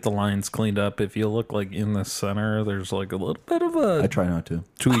just got to get the lines cleaned up. If you look like in the center, there's like a little bit of I a try not to.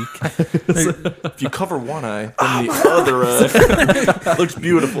 tweak. If you cover one eye, then the other eye looks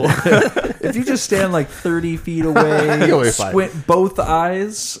beautiful. If you just stand like 30 feet away, You'll be fine. squint both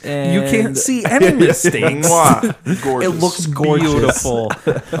eyes, and You can't see any mistakes. Mwah. Gorgeous. It looks gorgeous. Beautiful.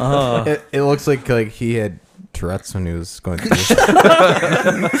 It looks like he had Tourette's when he was going through this.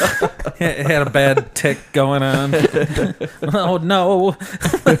 Had a bad tick going on. Oh no.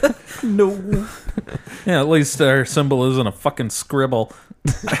 No. Yeah, at least our symbol isn't a fucking scribble.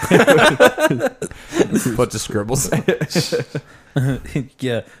 Bunch of scribbles.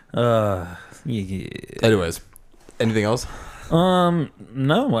 Yeah. Yeah. Anyways, anything else?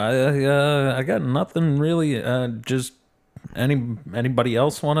 No, I got nothing really. Just anybody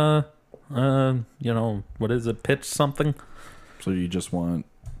else wanna, what is it? Pitch something? So you just want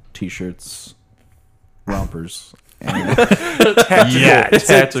t-shirts, rompers, and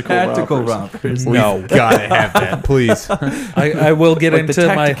Tactical rompers. No. Gotta have that, please. I will get Like the into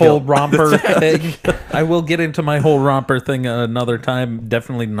my tactical. whole romper thing. I will get into my whole romper thing another time.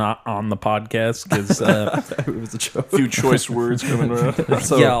 Definitely not on the podcast because It was a joke. few choice words coming around.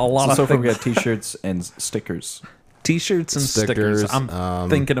 So, yeah, a lot so of far we things. got t-shirts and stickers. T-shirts and stickers. Stickers, I'm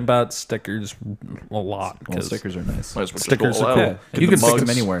thinking about stickers a lot Well, because stickers are nice. Might as well just Stickers go are all cool. out. Get You the can Stick mugs. them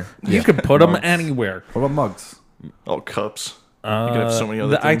anywhere. you can put them Mugs. anywhere. What about mugs? Oh, cups. You can have so many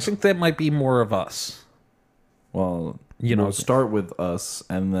other I things. think that might be more of us. Well, You know- we'll start with us,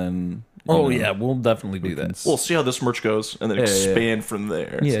 and then. Oh yeah, we'll definitely do can that. We'll see how this merch goes, and then Yeah, yeah, yeah. expand from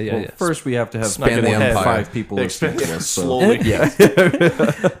there. Yeah, yeah, Well, yeah. first we have to have Expand the empire. 5 people listening Expand to us. So. slowly.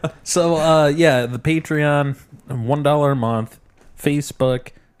 So the Patreon, $1 a month, Facebook,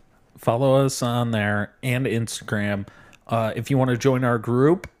 follow us on there, and Instagram. If you want to join our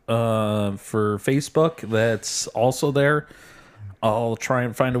group for Facebook, that's also there. I'll try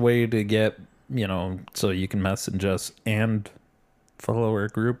and find a way to get, so you can message us and follow our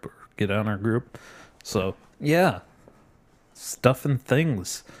group or get on our group. So, yeah. Stuff and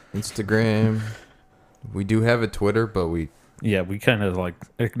things. Instagram. We do have a Twitter, but we Yeah, we kind of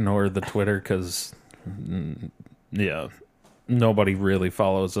ignore the Twitter because, nobody really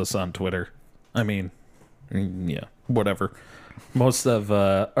follows us on Twitter. I mean, yeah, whatever. Most of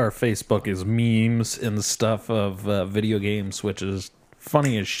our Facebook is memes and stuff of video games, which is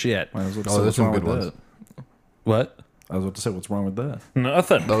funny as shit. I was about to Oh, say, there's what's some wrong good with ones. that? What? I was about to say, what's wrong with that?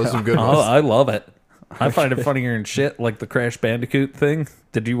 Nothing. those are some good Oh, ones. I love it. I find it funnier than shit, like the Crash Bandicoot thing.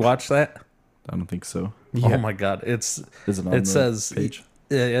 Did you watch that? I don't think so. Yeah. Oh my god, Is it on it the says page?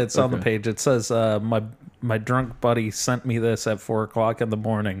 Yeah, it's on the Okay. page. It says my drunk buddy sent me this at 4:00 in the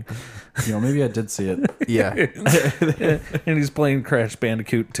morning, Maybe I did see it. Yeah. and he's playing Crash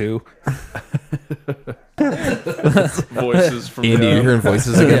Bandicoot 2. Voices from Andy, you're hearing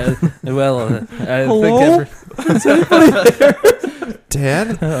voices again. Yeah, well, I Hello? think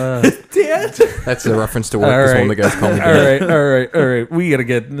Dad? Dad? That's a reference to work. All Because right. one of the guys called me all Dad. right.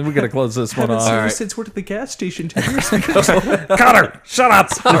 We gotta close this one off. Ever since we're at the gas station 10 years ago. Connor, shut up.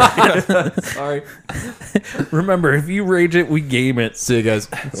 Sorry. Remember, if you rage it, we game it. See you guys.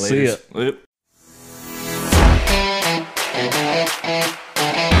 See ya. Yep.